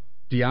Paul,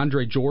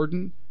 DeAndre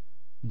Jordan,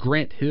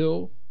 Grant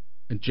Hill,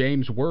 and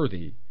James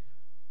Worthy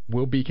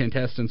will be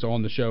contestants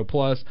on the show.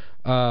 Plus,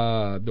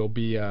 there'll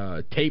be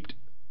taped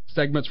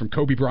segments from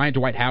Kobe Bryant,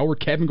 Dwight Howard,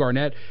 Kevin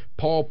Garnett,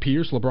 Paul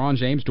Pierce, LeBron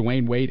James,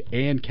 Dwayne Wade,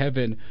 and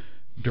Kevin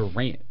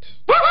Durant.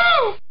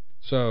 Woo-hoo!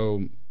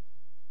 So,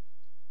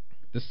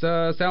 this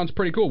sounds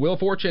pretty cool. Wheel of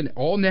Fortune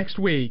all next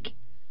week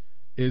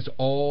is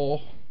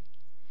all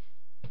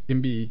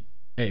NBA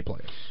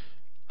players.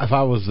 If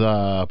I was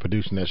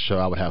producing that show,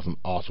 I would have some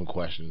awesome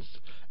questions.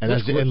 And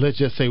let's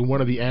just say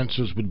one of the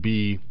answers would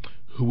be,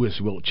 who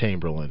is Wilt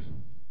Chamberlain?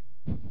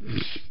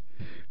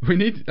 We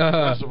need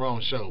that's the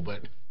wrong show,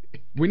 but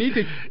we need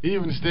to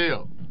even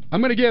still.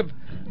 I'm gonna give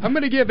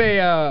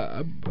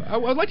a.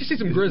 I'd like to see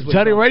some Grizzlies.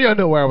 Johnny Radio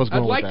know where I was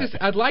going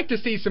I'd like to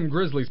see some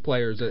Grizzlies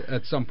players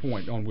at some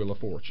point on Wheel of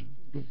Fortune.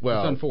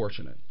 Well, it's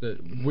unfortunate that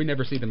we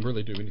never see them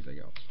really do anything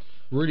else.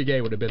 Rudy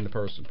Gay would have been the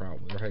person,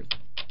 probably, right?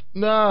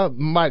 Nah,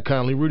 Mike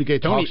Conley. Rudy Gay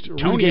talks.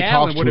 Tony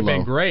Allen would have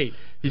been great.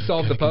 He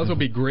solved the puzzle.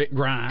 Be grit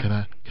grind. Can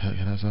I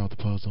solve the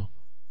puzzle?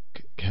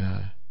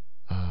 Can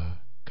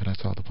I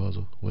solve the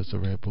puzzle? What's the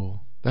Red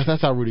Bull?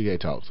 That's how Rudy Gay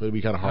talks. So it'd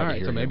be kind of hard to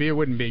hear. So maybe it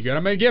wouldn't be good.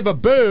 I'm going to give a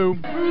boo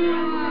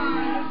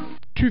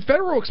to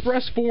Federal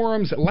Express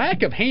Forum's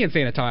lack of hand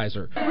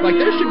sanitizer. Like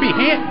there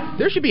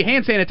should be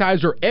hand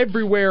sanitizer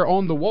everywhere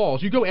on the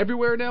walls. You go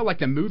everywhere now, like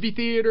the movie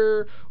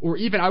theater, or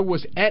even I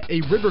was at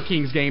a River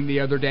Kings game the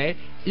other day.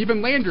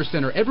 Even Landers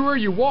Center, everywhere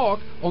you walk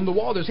on the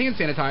wall, there's hand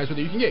sanitizer that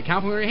you can get,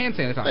 complimentary hand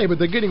sanitizer. Hey, but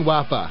they're getting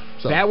Wi-Fi.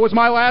 So. That was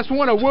my last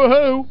one. A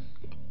woohoo!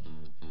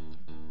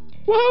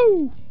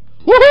 Woohoo!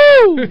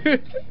 Woohoo!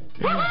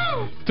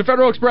 To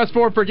Federal Express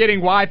Forum for getting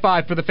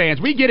Wi-Fi for the fans.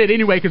 We get it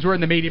anyway because we're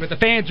in the media, but the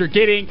fans are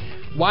getting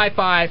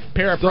Wi-Fi.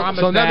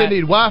 Promise so now that. They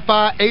need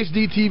Wi-Fi,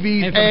 HD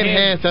TVs, and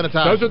hand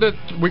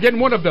sanitizer. We're getting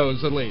one of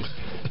those at least.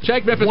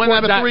 Check Memphis. One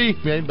out of three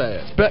ain't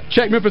bad. But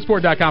check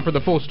MemphisSport.com for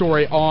the full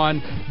story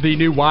on the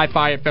new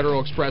Wi-Fi at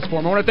Federal Express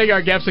Forum. I want to thank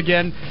our guests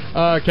again,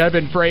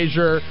 Kevin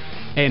Frazier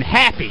and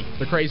Happy,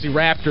 the crazy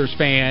Raptors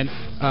fan,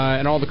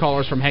 and all the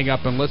callers from Hang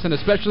Up and Listen,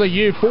 especially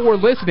you for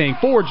listening.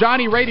 For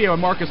Johnny Radio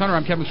and Marcus Hunter,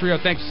 I'm Kevin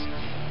Cerrito. Thanks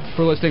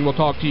for listening. We'll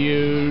talk to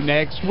you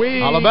next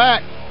week. Holla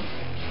back.